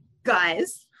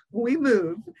 guys, we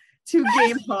move to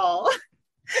Game Hall.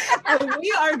 And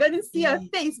we are going to see a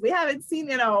face we haven't seen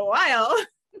in a while.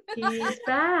 He's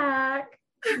back.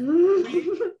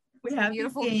 We have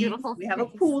beautiful, games, beautiful. We have a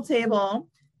pool table,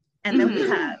 and then we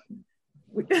have.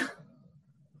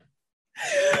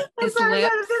 His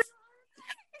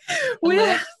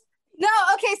lips. No,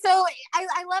 okay, so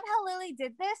I love how Lily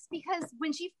did this, because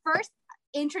when she first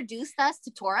introduced us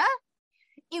to Tora,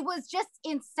 it was just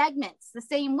in segments the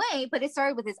same way, but it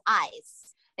started with his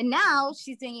eyes. And now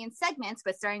she's doing it in segments,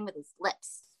 but starting with his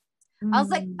lips. I was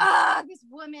like, this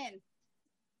woman.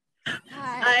 God.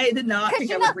 I did not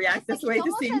think I would react this way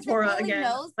to seeing Tora again.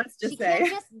 Let's just say. She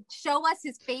can't just show us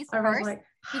his face first, like,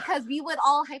 because we would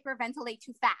all hyperventilate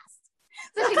too fast.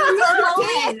 So she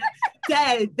goes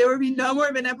dead. There would be no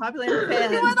more Midnight Popular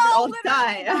fans. We would all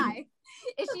die.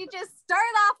 If she just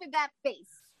started off with that face.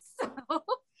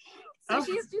 So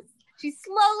she's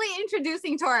slowly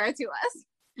introducing Tora to us.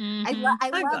 Mm-hmm. I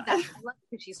love that. I love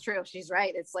that she's true. She's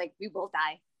right. It's like we will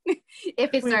die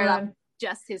if it started off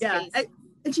just his face.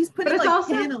 And she's putting like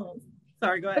also, panels.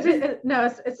 Sorry, go ahead.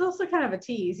 It's also kind of a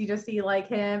tease. You just see like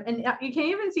him, and you can't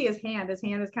even see his hand. His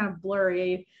hand is kind of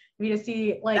blurry. You just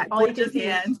see like that all you can see.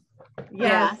 Hand.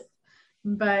 Yes.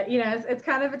 But it's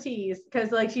kind of a tease,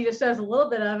 because like she just shows a little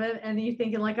bit of it, and you're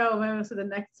thinking like, oh, maybe to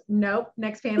the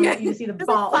next panel you just see the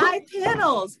ball. Five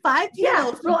panels. Build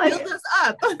us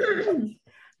up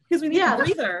because we need a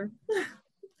breather.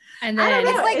 And then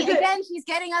it's like again, she's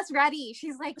getting us ready.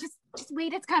 She's like, just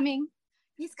wait, it's coming.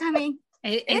 It's coming.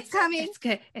 It's coming. It's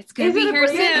good. It's gonna be here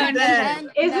soon.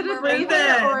 Is it a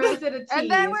breather or is it a tease? And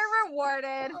then we're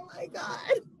rewarded. Oh my god.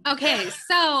 Okay,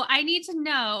 so I need to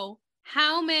know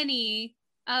how many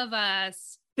of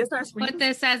us put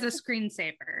this as a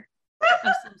screensaver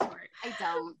of some sort. I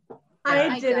don't.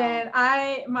 I didn't.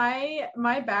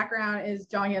 My background is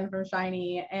Jonghyun from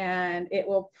SHINee, and it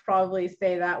will probably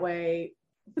stay that way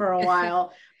for a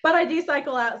while. But I do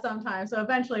cycle out sometimes, so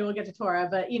eventually we'll get to Tora.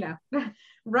 But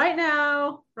right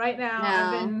now, I've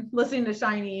been listening to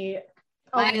SHINee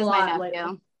a lot lately.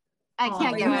 I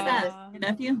can't get rid of this. Your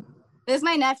nephew? This is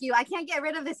my nephew. I can't get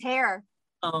rid of this hair.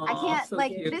 Oh, I can't so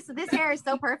like cute. this hair is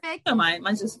so perfect. Oh,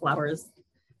 mine's just flowers.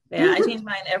 Yeah, I change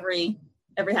mine every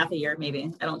half a year,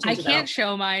 maybe. I don't change it. I can't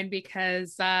show mine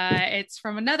because it's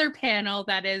from another panel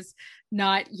that is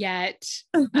not yet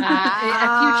a few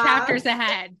chapters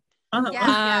ahead.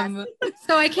 Yes.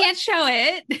 So I can't show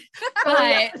it.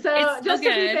 But so it's just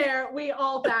good. to be fair, we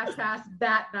all fast passed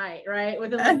that night, right?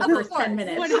 Within like the first 10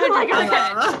 minutes. 100%.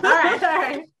 All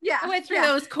right. Yeah. I went through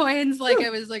those coins like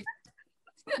it was like.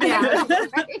 Yeah.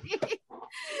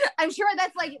 I'm sure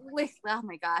that's like, oh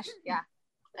my gosh. Yeah.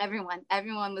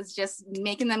 Everyone was just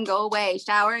making them go away,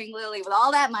 showering Lily with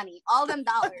all that money, all them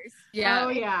dollars. Yeah. Oh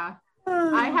yeah.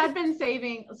 I had been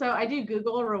saving, so I do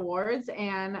Google rewards,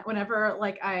 and whenever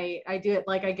like I do it,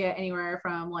 like I get anywhere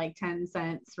from like 10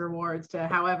 cents rewards to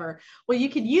however. Well, you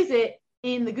could use it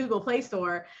in the Google Play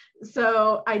Store.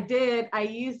 So I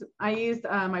used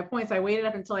my points. I waited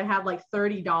up until I had like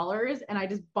 $30, and I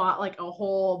just bought like a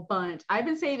whole bunch. I've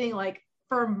been saving like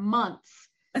for months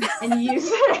and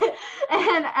used it,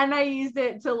 and I used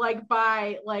it to like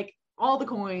buy like all the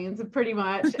coins pretty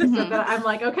much, so that I'm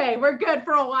like, okay, we're good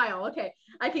for a while. Okay,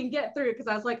 I can get through, because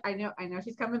I was like, I know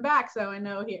she's coming back, so I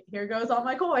know here goes all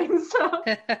my coins. So.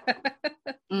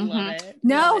 Love it.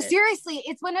 No, seriously,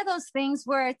 it's one of those things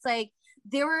where it's like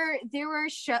there were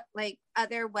like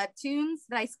other webtoons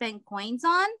that I spent coins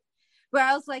on, where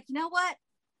I was like, you know what?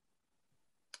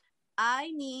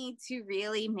 I need to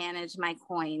really manage my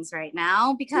coins right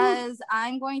now, because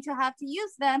I'm going to have to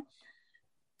use them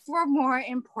for more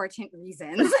important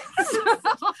reasons.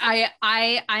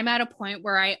 I'm at a point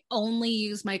where I only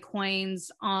use my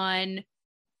coins on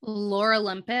Lore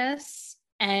Olympus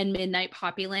and Midnight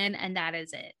Poppyland, and that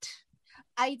is it.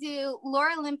 I do Lore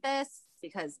Olympus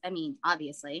because, I mean,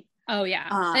 obviously. Oh yeah,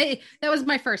 that was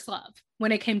my first love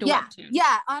when it came to webtoons.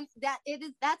 Yeah,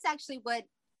 that's actually what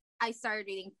I started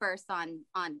reading first on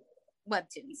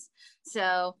webtoons.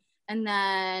 So, and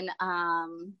then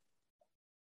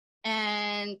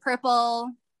and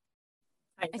Purple,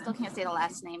 I still can't say the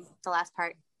last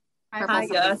part.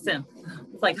 Hyacinth.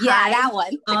 It's like that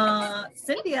one.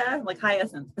 Cynthia, like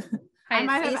Hyacinth. I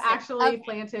might have actually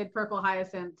planted purple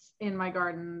hyacinths in my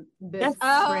garden this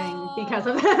spring because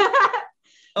of that.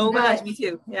 Oh my gosh, me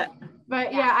too. Yeah.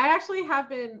 But yeah, I actually have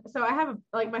been, so I have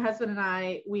like my husband and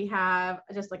I, we have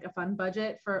just like a fun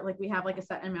budget for like, we have like a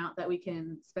set amount that we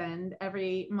can spend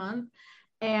every month.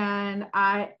 And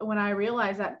when I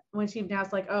realized that when she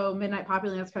announced like, oh, Midnight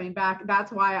Poppyland's coming back,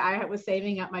 that's why I was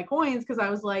saving up my coins. Cause I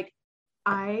was like,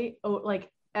 like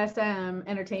SM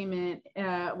Entertainment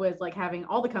was like having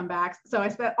all the comebacks. So I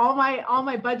spent all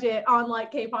my budget on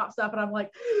like K-pop stuff. And I'm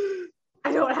like,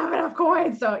 I don't have enough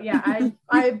coins. So yeah,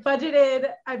 I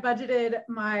budgeted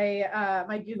my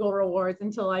my Google rewards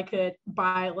until I could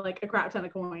buy like a crap ton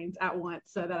of coins at once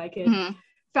so that I could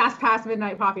fast pass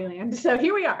Midnight Poppyland. So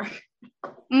here we are.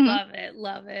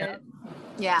 Love it.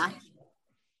 Yeah.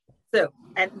 So,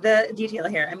 and the detail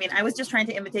here, I mean, I was just trying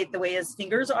to imitate the way his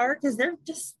fingers are because they're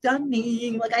just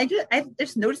stunning. Like I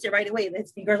just noticed it right away that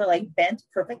his fingers are like bent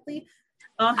perfectly.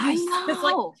 I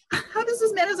know. Like, how does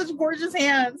this man have such gorgeous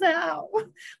hands? How?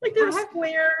 Like they're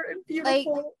square and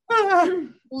beautiful. Like,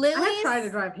 Lily's tried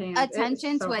to drive hands.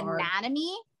 attention so to hard.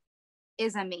 anatomy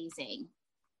is amazing.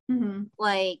 Mm-hmm.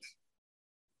 Like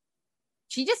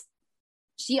she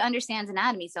understands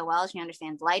anatomy so well. She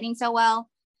understands lighting so well.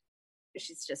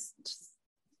 She's just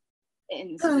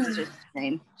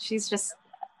insane. She's just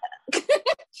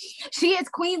she is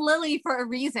Queen Lily for a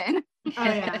reason. Oh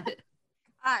yeah.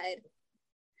 God.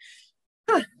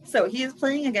 So he is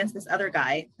playing against this other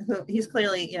guy who he's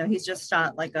clearly, he's just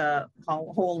shot like a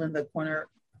hole in the corner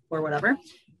or whatever.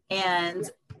 And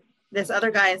this other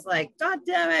guy is like, God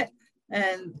damn it.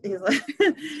 And he's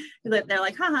like, they're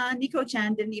like, haha,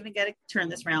 Nico-chan didn't even get a turn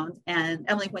this round. And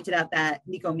Emily pointed out that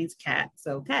Nico means cat.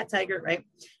 So cat, tiger, right?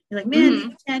 He's like, man,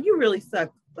 Nico-chan, you really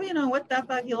suck. Well, you know, what the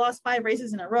fuck? You lost 5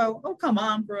 races in a row. Oh, come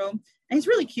on, bro. And he's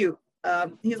really cute.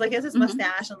 He's like, he has his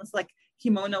mustache and this like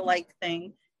kimono-like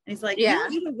thing. And he's like, you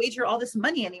don't even wager all this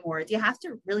money anymore. Do you have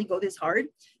to really go this hard?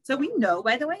 So we know,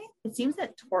 by the way, it seems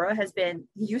that Tora he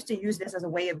used to use this as a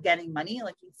way of getting money.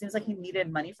 Like, it seems like he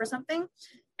needed money for something.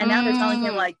 And now they're telling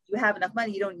him, like, you have enough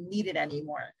money, you don't need it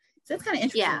anymore. So it's kind of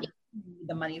interesting. Yeah.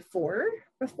 The money for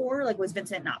before, like, was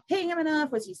Vincent not paying him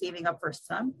enough? Was he saving up for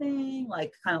something?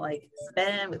 Like, kind of like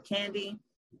spend with candy?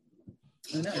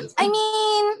 Who knows? I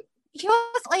mean, he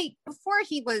was like, before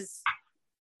he was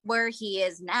where he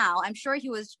is now, I'm sure he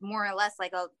was more or less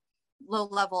like a low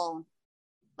level,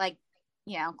 like,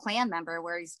 clan member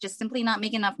where he's just simply not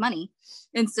making enough money.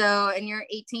 And so, and you're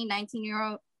 18,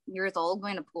 19 years old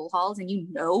going to pool halls and you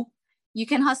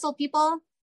can hustle people,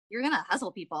 you're going to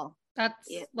hustle people. That's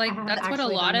what a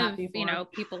lot of,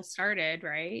 people started,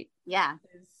 right? Yeah.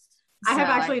 I have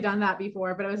actually done that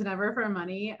before, but it was never for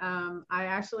money. I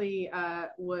actually I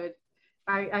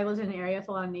lived in an area with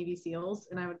a lot of Navy SEALs,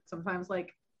 and I would sometimes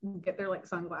like get their like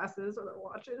sunglasses or their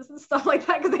watches and stuff like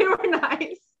that because they were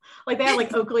nice. Like they had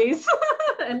like Oakleys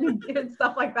and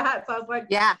stuff like that. So I was like,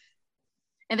 yeah.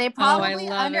 And they probably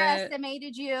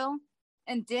underestimated you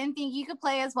and didn't think you could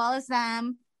play as well as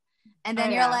them. And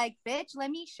then you're like, bitch, let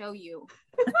me show you.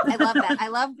 I love that. I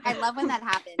love when that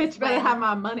happens. Bitch better have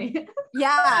my money.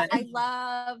 Yeah, I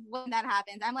love when that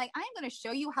happens. I'm like, I'm going to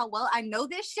show you how well I know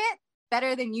this shit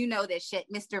better than you know this shit,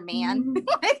 Mr. Man.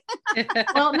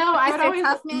 Well, no, I would always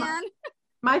tough man.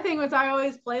 My thing was I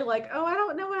always play like, oh, I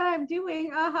don't know what I'm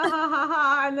doing.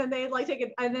 And then they'd like take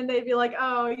it, and then they'd be like,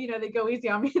 oh, they go easy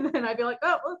on me. And then I'd be like,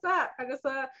 oh, what's that? I just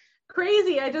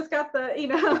crazy. I just got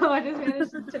I just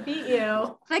managed to beat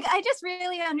you. Like, I just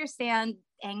really understand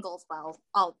angles well.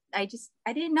 I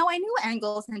didn't know I knew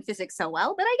angles in physics so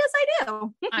well, but I guess I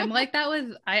do. I'm like that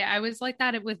with I was like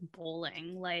that with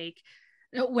bowling. Like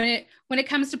when it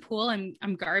comes to pool,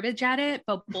 I'm garbage at it,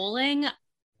 but bowling,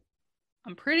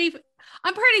 I'm pretty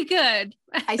good.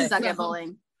 I suck at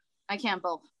bowling. I can't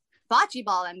bowl. Bocce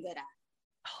ball, I'm good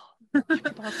at.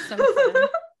 Bocce ball's so fun.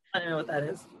 I don't know what that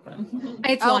is.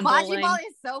 It's bocce ball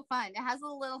is so fun. It has a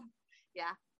little,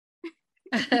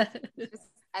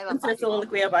 I love bocce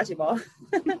soliloquy on bocce ball.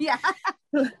 Yeah.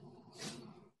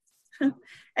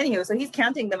 Anywho, so he's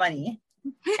counting the money,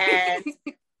 and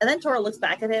then Tora looks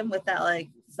back at him with that like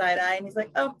side eye, and he's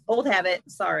like, "Oh, old habit,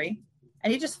 sorry,"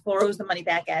 and he just throws the money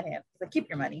back at him. He's like, "Keep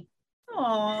your money."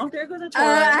 Oh, there goes a Tora.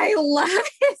 I love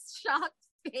his shocked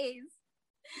face.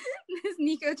 This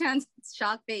Nico-chan's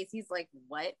shocked face. He's like,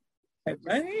 "What?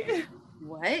 Right?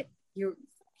 What? You're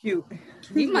cute.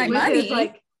 Keep my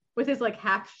money." With his like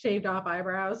half shaved off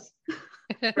eyebrows.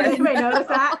 Anybody notice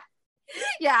that?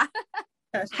 Yeah.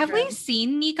 Have we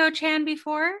seen Nico-chan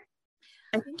before?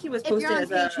 I think he was posted as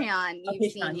Patreon.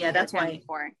 You've seen Nico-chan, that's why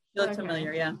before. He looks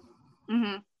familiar, yeah.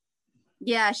 Mm-hmm.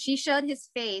 Yeah, she showed his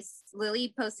face.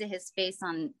 Lily posted his face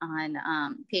on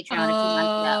Patreon a few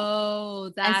months ago.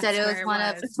 Oh, that's and said it was one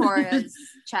of Tora's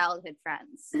childhood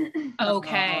friends.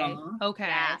 Okay.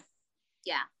 Yeah.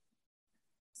 Yeah.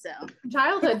 So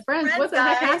childhood friends. What the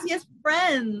heck? Guys, he has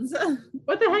friends.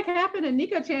 What the heck happened in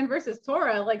Nico-chan versus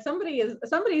Tora? Like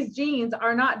somebody's genes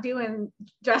are not doing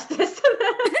justice to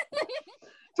them.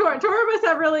 Tora must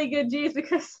have really good genes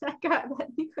because that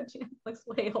Nico-chan looks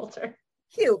way older.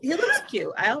 Cute. He looks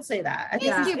cute. I'll say that.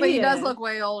 He's cute, but he does look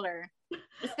way older.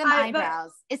 It's them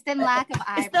eyebrows. It's them lack of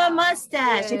eyebrows. It's the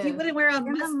mustache. If he wouldn't wear a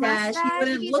mustache, he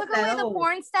wouldn't if you look took away that the old.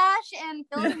 porn stash and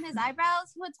filled in his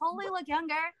eyebrows, he would totally look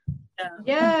younger. Yeah.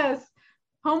 Yes.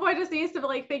 Homeboy just needs to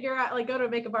like figure out, like go to a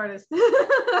makeup artist.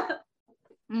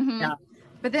 Yeah.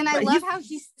 But then I love how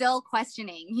he's still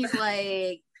questioning. He's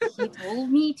like, he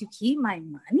told me to keep my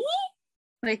money?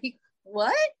 Like,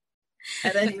 what?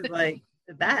 And then he's like,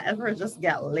 did that ever just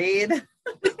get laid?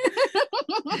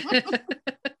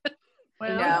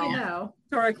 Well, No. you know.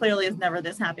 Tora clearly is never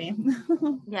this happy.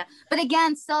 Yeah. But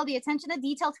again, still the attention to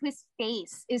detail to his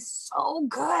face is so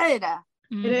good.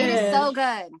 Mm-hmm. It It is so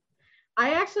good.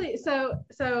 I actually so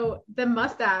the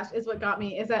mustache is what got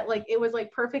me, is that like it was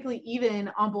like perfectly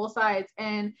even on both sides.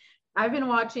 And I've been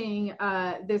watching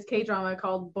this K-drama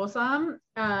called Bosam,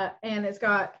 and it's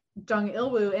got Jung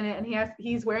Il-woo in it, and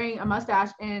he's wearing a mustache,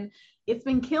 and it's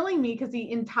been killing me because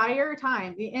the entire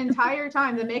time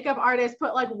the makeup artist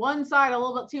put like one side a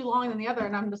little bit too long than the other,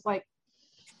 and I'm just like,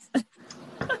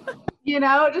 you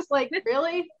know, just like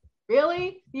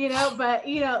really, you know. But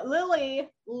you know,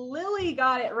 Lily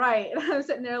got it right. And I'm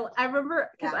sitting there, I remember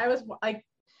because I was like,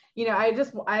 you know,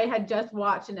 I had just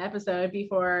watched an episode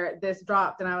before this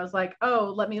dropped, and I was like,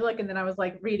 oh, let me look. And then I was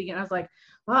like reading it, and I was like,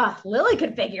 Lily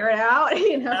could figure it out,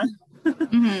 you know.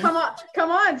 Mm-hmm.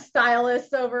 Come on,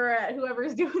 stylists over at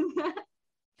whoever's doing that.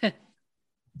 So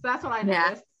that's what I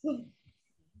noticed.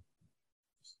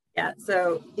 Yeah,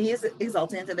 so he's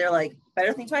exultant, and they're like,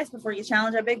 better think twice before you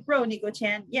challenge a big bro,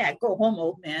 Nico-chan. Yeah, go home,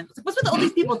 old man. What's with all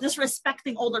these people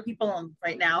disrespecting older people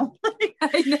right now?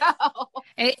 I know.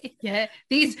 Yeah,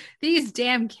 these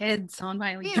damn kids on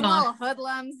my These little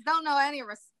hoodlums don't know any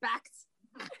respect.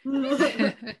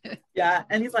 Yeah,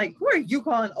 and he's like, who are you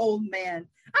calling old man?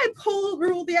 I pole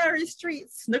rule the Irish street.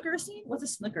 Snooker scene? What's a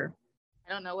snooker?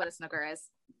 I don't know what a snooker is.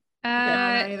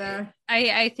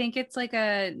 I think it's like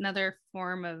another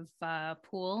form of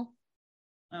pool.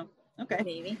 Oh, okay.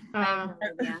 Maybe.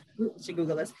 You should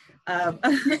Google this.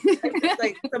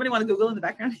 Like somebody want to Google in the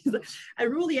background. He's like, I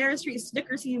rule the Irish street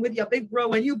snooker scene with your big bro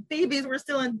when you babies were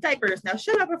still in diapers. Now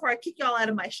shut up before I kick y'all out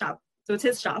of my shop. So it's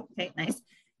his shop. Okay, nice.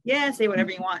 Yeah, say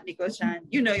whatever you want, Nico-chan.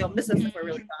 You know you'll miss us if we're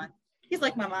really gone. He's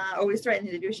like my mom, always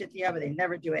threatening to do shit to you, but they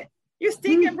never do it. You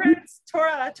stinking brats.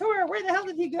 Tora, where the hell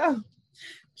did he go?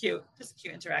 Cute, just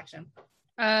cute interaction.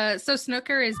 So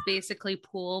snooker is basically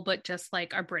pool, but just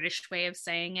like our British way of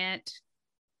saying it.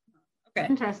 Okay,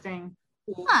 Interesting.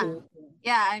 Cool, Huh. cool.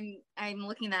 Yeah, I'm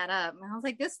looking that up. And I was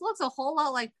like, this looks a whole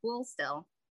lot like pool still.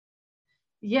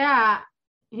 Yeah,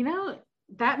 you know,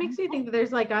 that makes me think that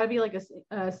there's like got to be like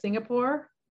a Singapore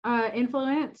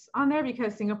influence on there,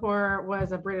 because Singapore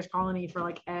was a British colony for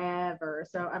like ever.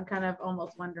 So I'm kind of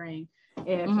almost wondering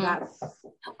if that's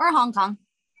Or Hong Kong.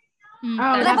 Oh,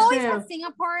 But that's I've always true. had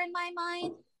Singapore in my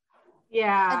mind.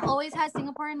 Yeah. I've always had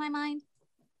Singapore in my mind.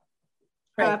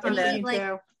 Right, That's what and I'm then, thinking like-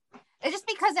 too. It's just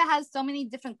because it has so many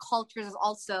different cultures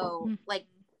also like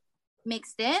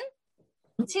mixed in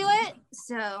to it.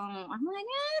 So I'm like,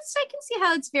 yes, I can see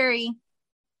how it's very,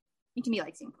 it can be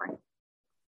like Singapore.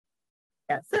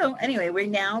 yeah. So anyway, we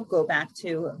now go back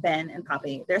to Ben and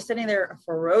Poppy. They're sitting there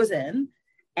frozen,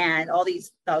 and all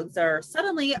these thugs are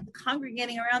suddenly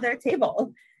congregating around their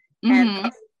table. And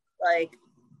Poppy's like,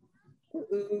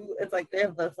 ooh, it's like they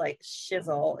have this like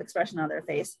shizzle expression on their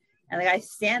face. And the guy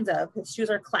stands up, his shoes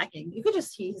are clacking. You could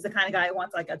just see he's the kind of guy who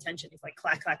wants like attention. He's like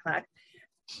clack, clack, clack.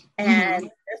 And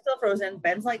they're still frozen.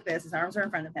 Ben's like this, his arms are in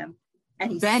front of him.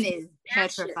 And Ben is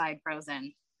petrified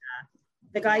frozen.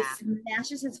 The guy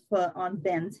smashes his foot on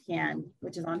Ben's hand,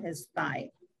 which is on his thigh.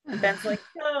 And Ben's like,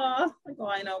 oh,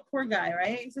 I know, poor guy,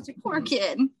 right? He's such a Poor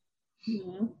kid.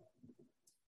 Mm-hmm.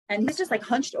 And he's just like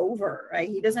hunched over, right?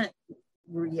 He doesn't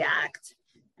react.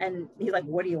 And he's like,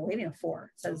 what are you waiting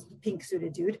for? Says the pink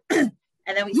suited dude. And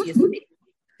then we see his face.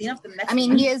 Clean up the mess. I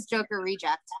mean, he is Joker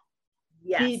reject.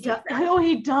 Yes. He does. Oh,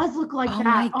 he does look like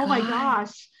that. Oh my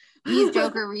gosh. He's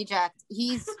Joker reject.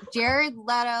 He's Jared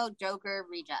Leto Joker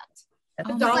reject.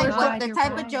 Oh Just my like God, the you're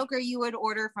type right. of Joker you would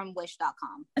order from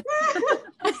Wish.com.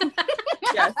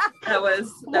 Yes, that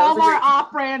was Walmart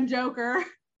off-brand Joker.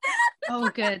 Oh,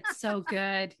 good. So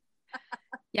good.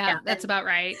 Yeah, that's about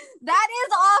right. That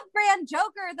is off-brand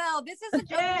Joker, though. This is a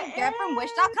Joker you get from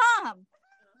Wish.com.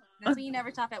 That's when you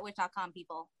never shop at Wish.com,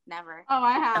 people. Never. Oh,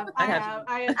 I have.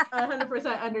 I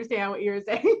 100% understand what you're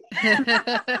saying.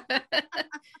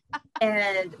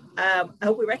 And I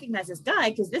hope we recognize this guy,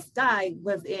 because this guy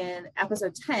was in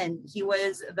episode 10. He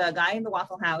was the guy in the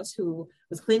Waffle House who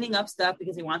was cleaning up stuff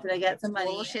because he wanted to get some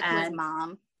money. Bullshit to his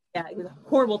mom. Yeah, he was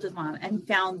horrible to his mom, and he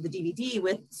found the DVD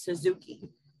with Suzuki.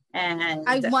 And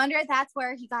I wonder if that's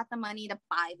where he got the money to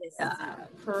buy this.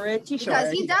 Pretty sure.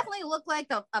 Because he definitely looked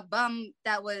like a bum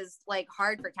that was like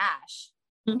hard for cash.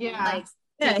 Yeah. Like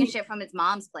taking shit from his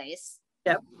mom's place.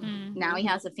 Yep. Now he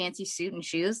has a fancy suit and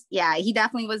shoes. Yeah, he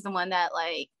definitely was the one that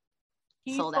like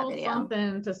He sold that video.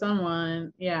 something to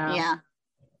someone. Yeah. Yeah.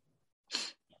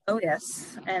 Oh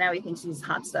yes. And now he thinks he's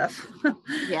hot stuff.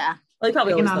 Yeah. Well, he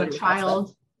probably Taking always on thought a he was hot child.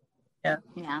 stuff.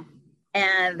 Yeah. Yeah.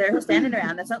 And they're standing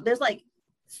around. There's like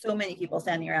so many people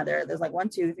standing around there. There's like 1,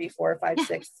 2, 3, 4, 5,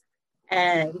 6.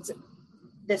 And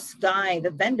this guy, the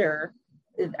vendor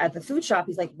at the food shop,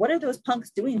 he's like, what are those punks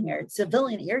doing here? It's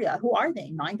civilian area. Who are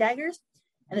they? 9daggers?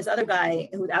 And this other guy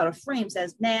who's out of frame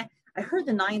says, nah, I heard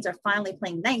the 9s are finally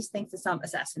playing nice thanks to some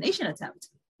assassination attempt.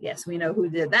 Yes, we know who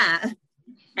did that.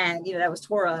 And, that was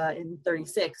Tora in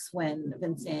 36 when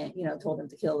Vincent, told him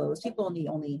to kill those people, and he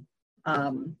only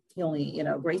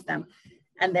graced them.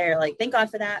 And they're like, thank God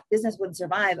for that. Business wouldn't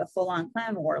survive a full-on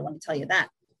clan war, let me tell you that.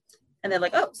 And they're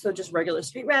like, oh, so just regular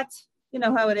street rats. You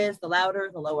know how it is, the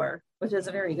louder, the lower, which is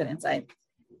a very good insight.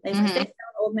 And he's like, stay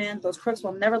down, old man. Those crooks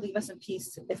will never leave us in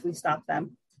peace if we stop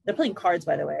them. They're playing cards,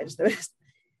 by the way. I just noticed.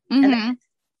 And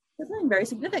it's something very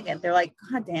significant. They're like,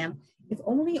 God damn, if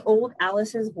only old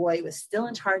Alice's boy was still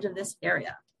in charge of this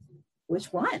area.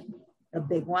 Which one? The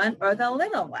big one or the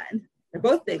little one? They're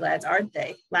both big lads, aren't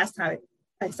they? Last time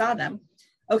I saw them.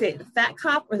 Okay, the fat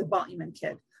cop or the Baltimore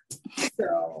kid.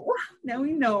 So now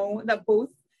we know that both,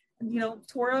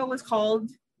 Tora was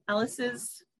called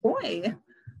Alice's boy.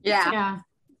 Yeah.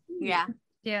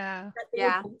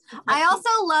 I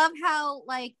also love how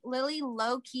like Lily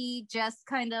low-key just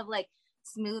kind of like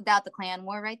smoothed out the clan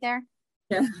war right there.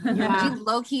 Yeah. She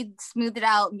low-key smoothed it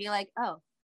out and be like, oh, all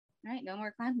right, no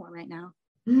more clan war right now.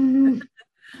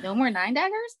 No more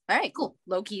 9daggers. All right, cool.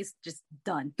 Loki's just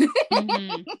done.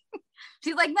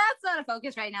 She's like, that's not a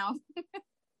focus right now.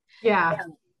 Yeah.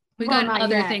 We got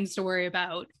other things to worry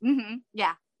about.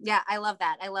 Yeah. I love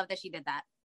that. I love that she did that.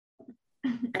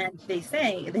 And they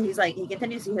say that he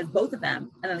continues, he has both of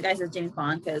them. And then the guy says James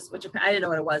Bond, which I didn't know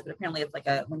what it was, but apparently it's like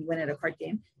when you win at a card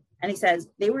game. And he says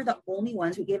they were the only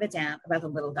ones who gave a damn about the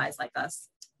little guys like us.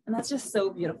 And that's just so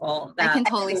beautiful. I can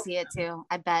totally see it too.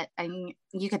 I bet.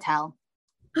 You could tell.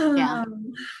 Yeah.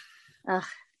 Ugh.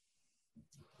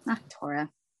 Tora.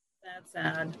 That's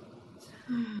sad.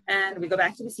 And we go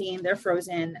back to the scene. They're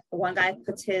frozen. One guy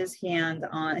puts his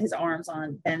arms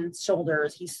on Ben's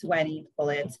shoulders. He's sweating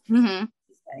bullets.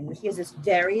 She has this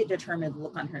very determined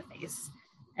look on her face.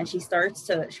 And she puts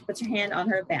her hand on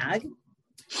her bag.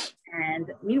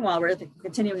 And meanwhile, we're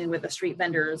continuing with the street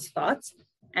vendor's thoughts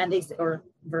and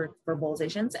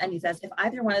verbalizations. And he says, if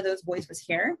either one of those boys was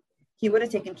here, he would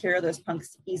have taken care of those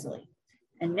punks easily.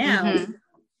 And now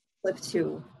flip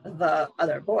to the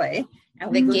other boy.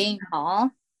 And the game hall.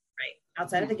 Right,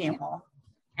 outside of the game hall.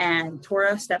 And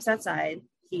Tora steps outside.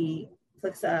 He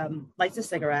lights a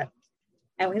cigarette.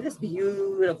 And we have this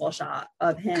beautiful shot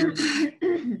of him out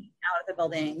of the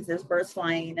buildings. There's birds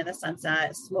flying in the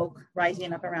sunset, smoke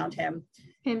rising up around him.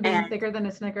 Him being thicker than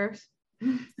a Snickers.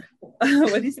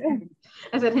 What did you say?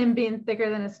 I said him being thicker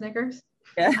than a Snickers.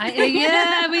 Yeah.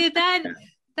 I mean,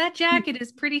 that jacket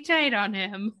is pretty tight on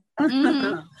him.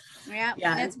 Yeah,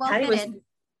 it's well fitted.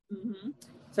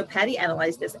 So Patty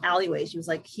analyzed this alleyway. She was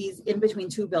like, he's in between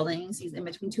two buildings. He's in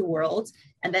between two worlds.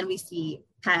 And then we see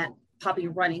Poppy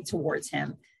running towards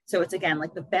him. So it's again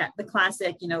like the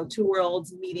classic, two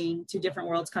worlds meeting, two different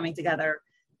worlds coming together.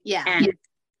 Yeah.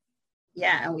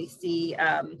 And we see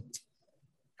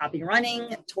Poppy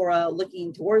running, Tora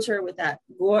looking towards her with that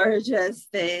gorgeous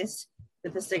face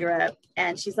with the cigarette.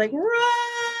 And she's like,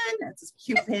 run! It's this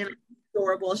cute pin,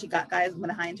 adorable. She got guys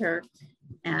behind her.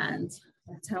 And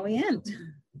that's how we end.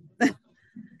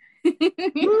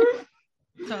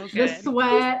 So good. The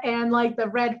sweat and like the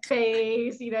red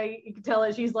face, you can tell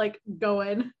that she's like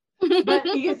going. But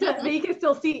you can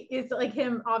still see it's like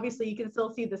him. Obviously, you can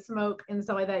still see the smoke and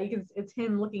stuff like that. It's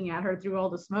him looking at her through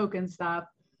all the smoke and stuff.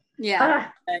 Yeah,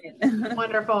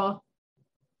 wonderful.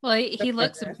 Well, he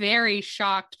looks very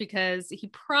shocked because he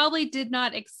probably did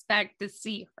not expect to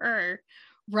see her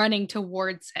running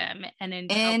towards him and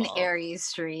in Aries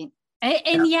Street.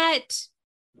 And yet,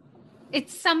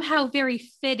 it's somehow very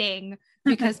fitting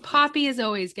because Poppy is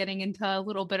always getting into a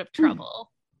little bit of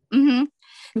trouble. No,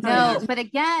 but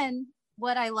again,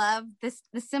 what I love,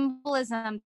 the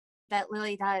symbolism that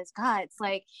Lily does. God, it's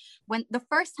like when the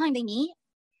first time they meet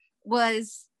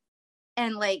was,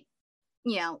 and like,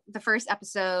 you know, the first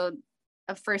episode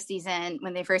of first season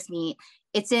when they first meet,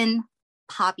 it's in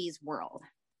Poppy's world.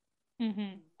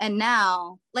 Mm-hmm. And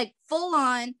now, like, full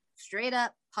on, straight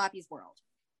up Poppy's world.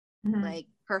 Mm-hmm. Like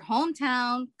her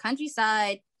hometown,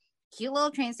 countryside, cute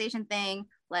little train station thing,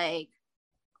 like,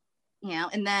 you know,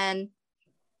 and then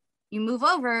you move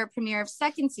over, premiere of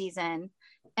second season,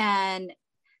 and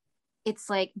it's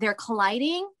like they're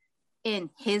colliding in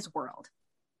his world.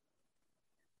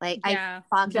 Like, yeah,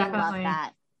 I fucking love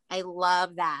that. I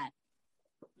love that.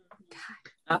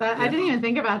 God. I didn't even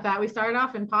think about that. We started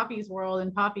off in Poppy's world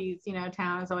and Poppy's, you know,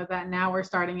 town and stuff like that. Now we're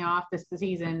starting off this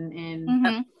season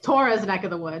in Tora's neck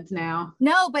of the woods now.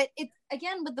 No, but it's,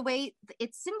 again, with the way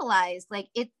it's symbolized, like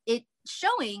it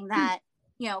showing that,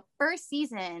 you know, first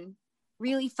season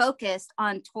really focused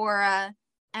on Tora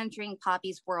entering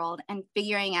Poppy's world and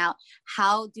figuring out,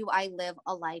 how do I live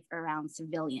a life around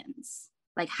civilians?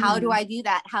 Like, how do I do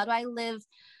that? How do I live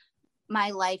my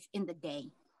life in the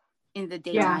day? In the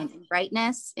daytime, in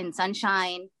brightness, in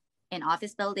sunshine, in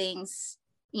office buildings,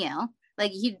 you know,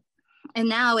 like and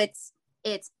now it's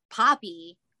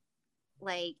Poppy,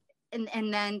 like, and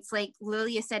then it's like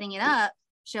Lily is setting it up,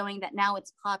 showing that now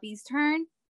it's Poppy's turn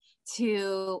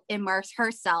to immerse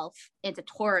herself into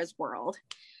Tora's world.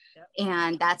 Yep.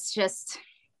 And that's just,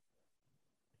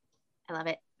 I love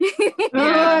it.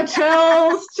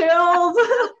 Chills.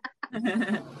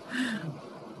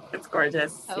 It's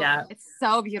gorgeous. Oh, yeah. It's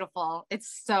so beautiful.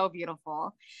 It's so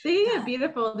beautiful. Speaking of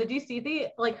beautiful, did you see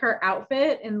her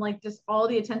outfit and like just all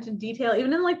the attention detail?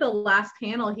 Even in like the last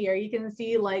panel here, you can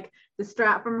see like the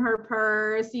strap from her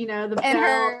purse, you know, the belt.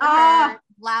 Her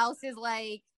blouse is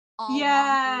like all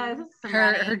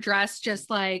her dress just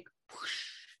like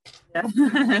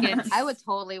I would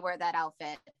totally wear that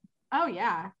outfit. Oh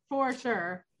yeah, for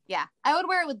sure. Yeah. I would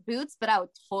wear it with boots, but I would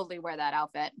totally wear that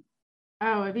outfit.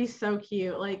 Oh, it'd be so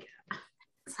cute. Like,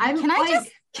 can I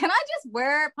just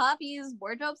wear Poppy's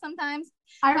wardrobe sometimes?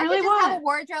 I really want to have a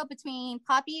wardrobe between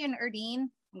Poppy and Erdine.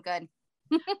 I'm good.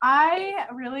 I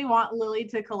really want Lily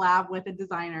to collab with a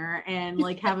designer and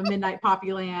like have a Midnight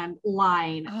Poppyland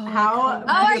line. Oh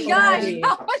my gosh! We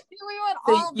would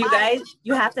so you guys,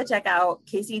 you have to check out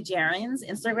Casey Jaren's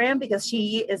Instagram, because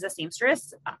she is a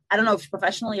seamstress. I don't know if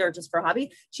professionally or just for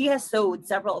hobby. She has sewed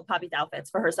several of Poppy's outfits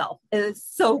for herself. It is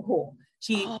so cool.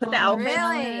 She put the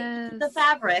outfit, the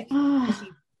fabric, and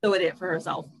she sewed it for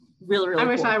herself. Really, really. I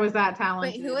wish I was that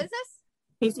talented. Wait, who is this?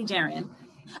 Casey Jaren.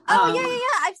 Oh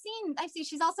yeah. I've seen.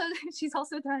 She's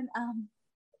also done.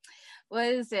 What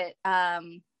is it?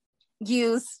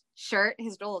 Yu's shirt,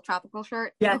 his little tropical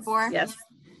shirt. Before. Yes.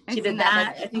 She did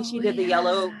that. I think she did the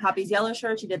yellow Poppy's yellow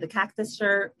shirt. She did the cactus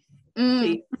shirt.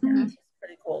 She's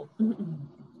pretty cool.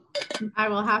 I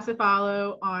will have to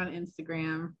follow on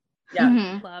Instagram.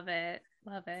 Yeah. Love it.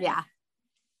 Yeah.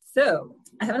 So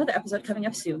I have another episode coming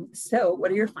up soon. So what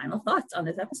are your final thoughts on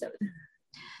this episode?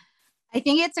 I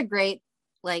think it's a great,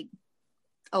 like,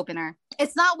 opener.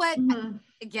 It's not what,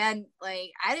 again,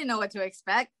 like, I didn't know what to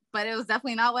expect, but it was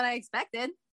definitely not what I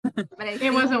expected. But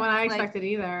it wasn't what I expected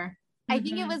either. I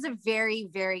think it was a very,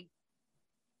 very,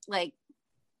 like,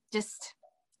 just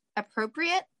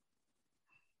appropriate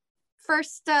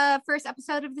first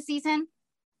episode of the season,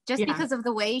 just because of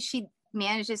the way she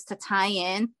manages to tie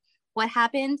in what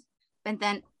happened, and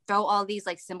then throw all these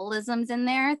like symbolisms in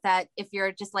there that if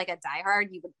you're just like a diehard,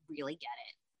 you would really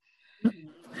get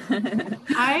it.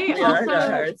 I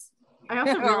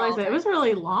also realized that it was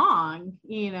really long,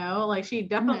 you know, like she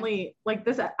definitely like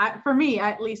this, for me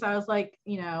at least, I was like,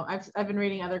 you know, I've been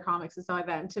reading other comics and stuff like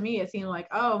that, and to me it seemed like,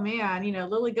 oh man, you know,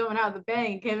 Lily going out of the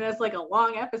bang and giving us like a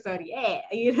long episode,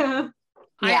 you know.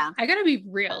 Yeah, I gotta be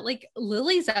real. Like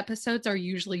Lily's episodes are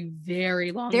usually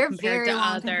very long. They're very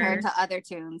long compared to other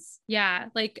tunes. Yeah,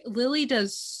 like Lily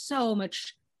does so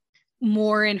much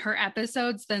more in her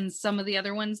episodes than some of the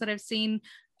other ones that I've seen.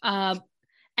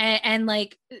 And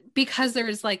like, because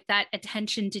there's like that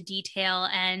attention to detail,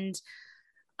 and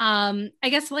I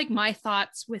guess like my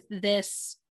thoughts with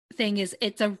this thing is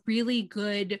it's a really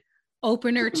good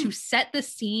opener to set the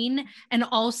scene, and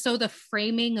also the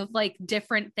framing of like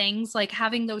different things, like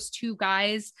having those two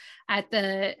guys at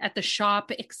the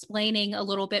shop explaining a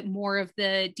little bit more of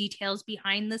the details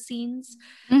behind the scenes,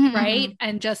 right?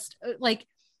 And just like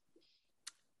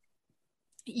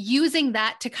using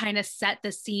that to kind of set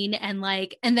the scene, and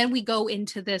like, and then we go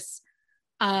into this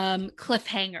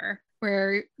cliffhanger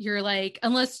where you're like,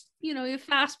 unless you know you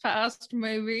fast passed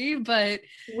maybe, but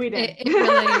we did. It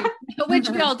really, which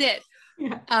we all did.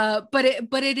 But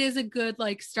it is a good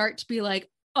like start to be like,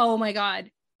 oh my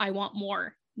God, I want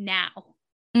more now.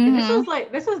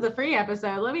 This was the free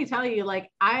episode. Let me tell you, like,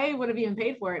 I would have even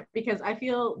paid for it because I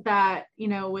feel that,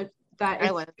 with that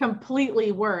it's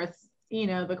completely worth,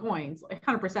 the coins, like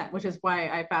 100%, which is why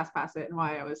I fast pass it and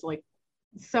why I was like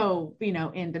so,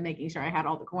 into making sure I had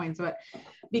all the coins, but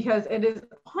because it is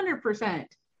 100%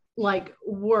 like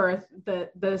worth the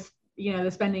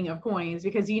spending of coins,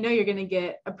 because you're going to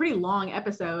get a pretty long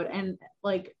episode and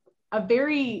like a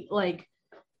very like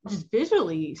just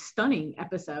visually stunning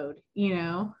episode,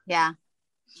 Yeah.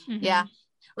 Mm-hmm. Yeah.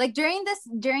 Like during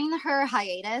her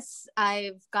hiatus,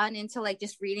 I've gotten into like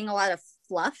just reading a lot of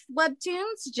fluff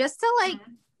webtoons just to like,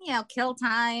 kill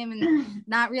time and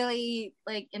not really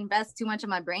like invest too much of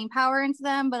my brain power into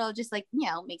them, but it'll just like,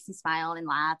 makes me smile and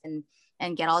laugh and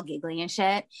get all giggly and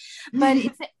shit. But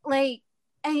it's like,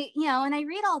 and I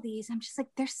read all these, I'm just like,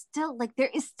 there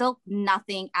is still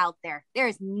nothing out there. There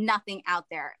is nothing out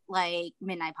there like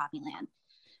Midnight Poppyland,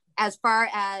 as far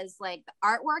as like the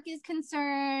artwork is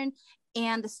concerned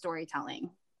and the storytelling.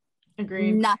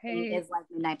 Agreed. Nothing is like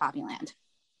Midnight Poppyland.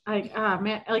 Like,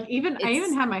 man, like I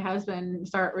even had my husband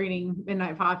start reading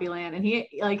Midnight Poppyland, and he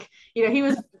like, he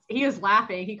was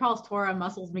laughing. He calls Tora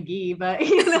Muscles McGee, but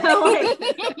like,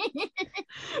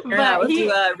 but we'll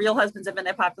do Real Husbands of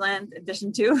Midnight Poppyland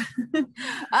edition 2.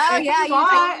 Oh yeah,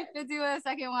 you should do a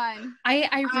second one.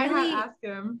 I really ask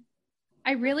him.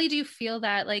 I really do feel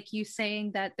that, like you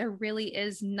saying that there really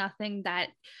is nothing that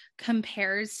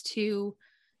compares to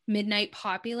Midnight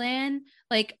Poppyland.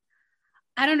 Like,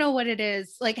 I don't know what it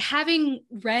is. Like, having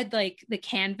read like the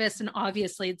canvas, and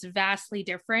obviously it's vastly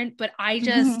different, but I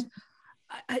just,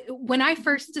 when I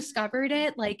first discovered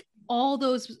it, like all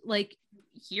those like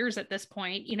years at this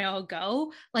point,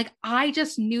 ago, like I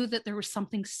just knew that there was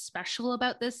something special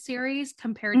about this series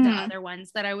compared to other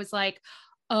ones that I was like,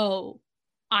 oh,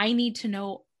 I need to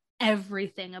know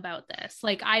everything about this.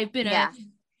 Like I've been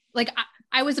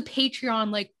I was a Patreon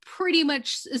like pretty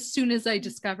much as soon as I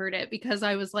discovered it, because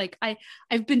I was like,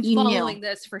 I've been following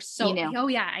this for so oh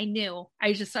yeah, I knew. I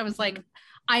was like,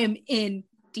 I am in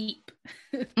deep.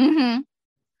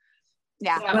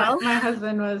 Yeah. Well, my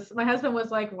husband was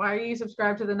like, why are you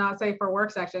subscribed to the not safe for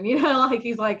work section? Like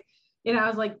he's like, I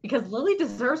was like, because Lily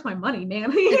deserves my money,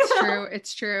 man.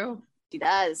 It's true. She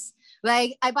does.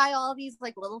 Like I buy all these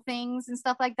like little things and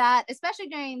stuff like that, especially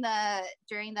during the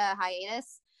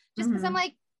hiatus, just because I'm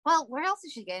like, well, where else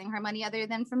is she getting her money other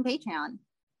than from Patreon?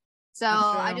 So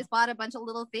I just bought a bunch of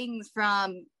little things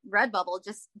from Redbubble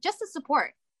just to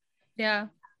support. Yeah,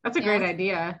 that's a great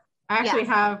idea. I actually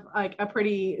have like a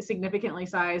pretty significantly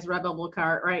sized Redbubble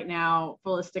cart right now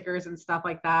full of stickers and stuff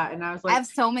like that. And I was like, I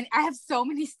have so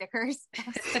many stickers.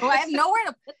 So I have nowhere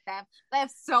to put them, but I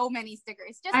have so many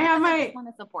stickers just because I just want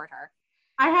to support her.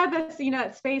 I had this,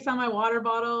 that space on my water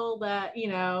bottle that,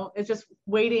 is just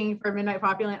waiting for Midnight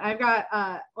Poppyland. I've got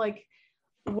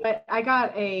I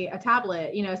got a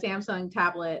tablet, Samsung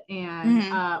tablet,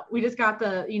 and we just got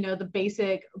the, the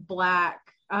basic black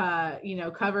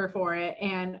cover for it.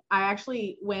 And I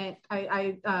actually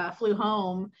I flew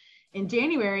home in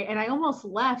January, and I almost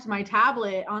left my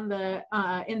tablet on the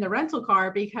in the rental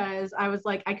car because I was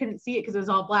like, I couldn't see it because it was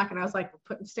all black, and I was like,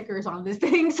 putting stickers on this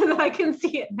thing so that I can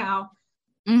see it now.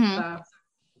 Well,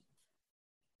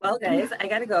 guys, I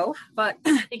gotta go, but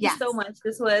thank you so much.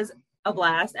 This was a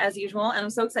blast as usual, and I'm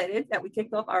so excited that we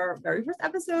kicked off our very first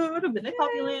episode of Midnight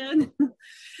Poppyland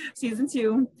season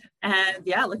 2, and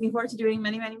looking forward to doing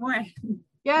many more.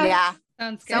 Yeah,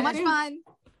 sounds good. So much fun.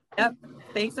 Yep,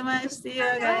 thanks so much. See you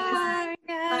guys.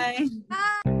 Bye.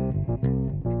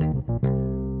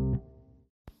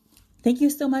 Thank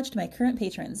you so much to my current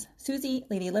patrons: Susie,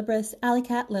 Lady Libris, Alley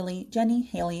Cat, Lily, Jenny,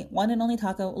 Haley, One and Only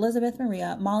Taco, Elizabeth,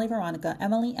 Maria, Molly, Veronica,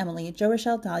 Emily, Joe,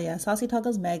 Rochelle, Dahlia, Saucy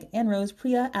Toggles, Meg, Ann Rose,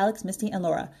 Priya, Alex, Misty, and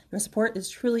Laura. Your support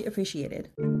is truly appreciated.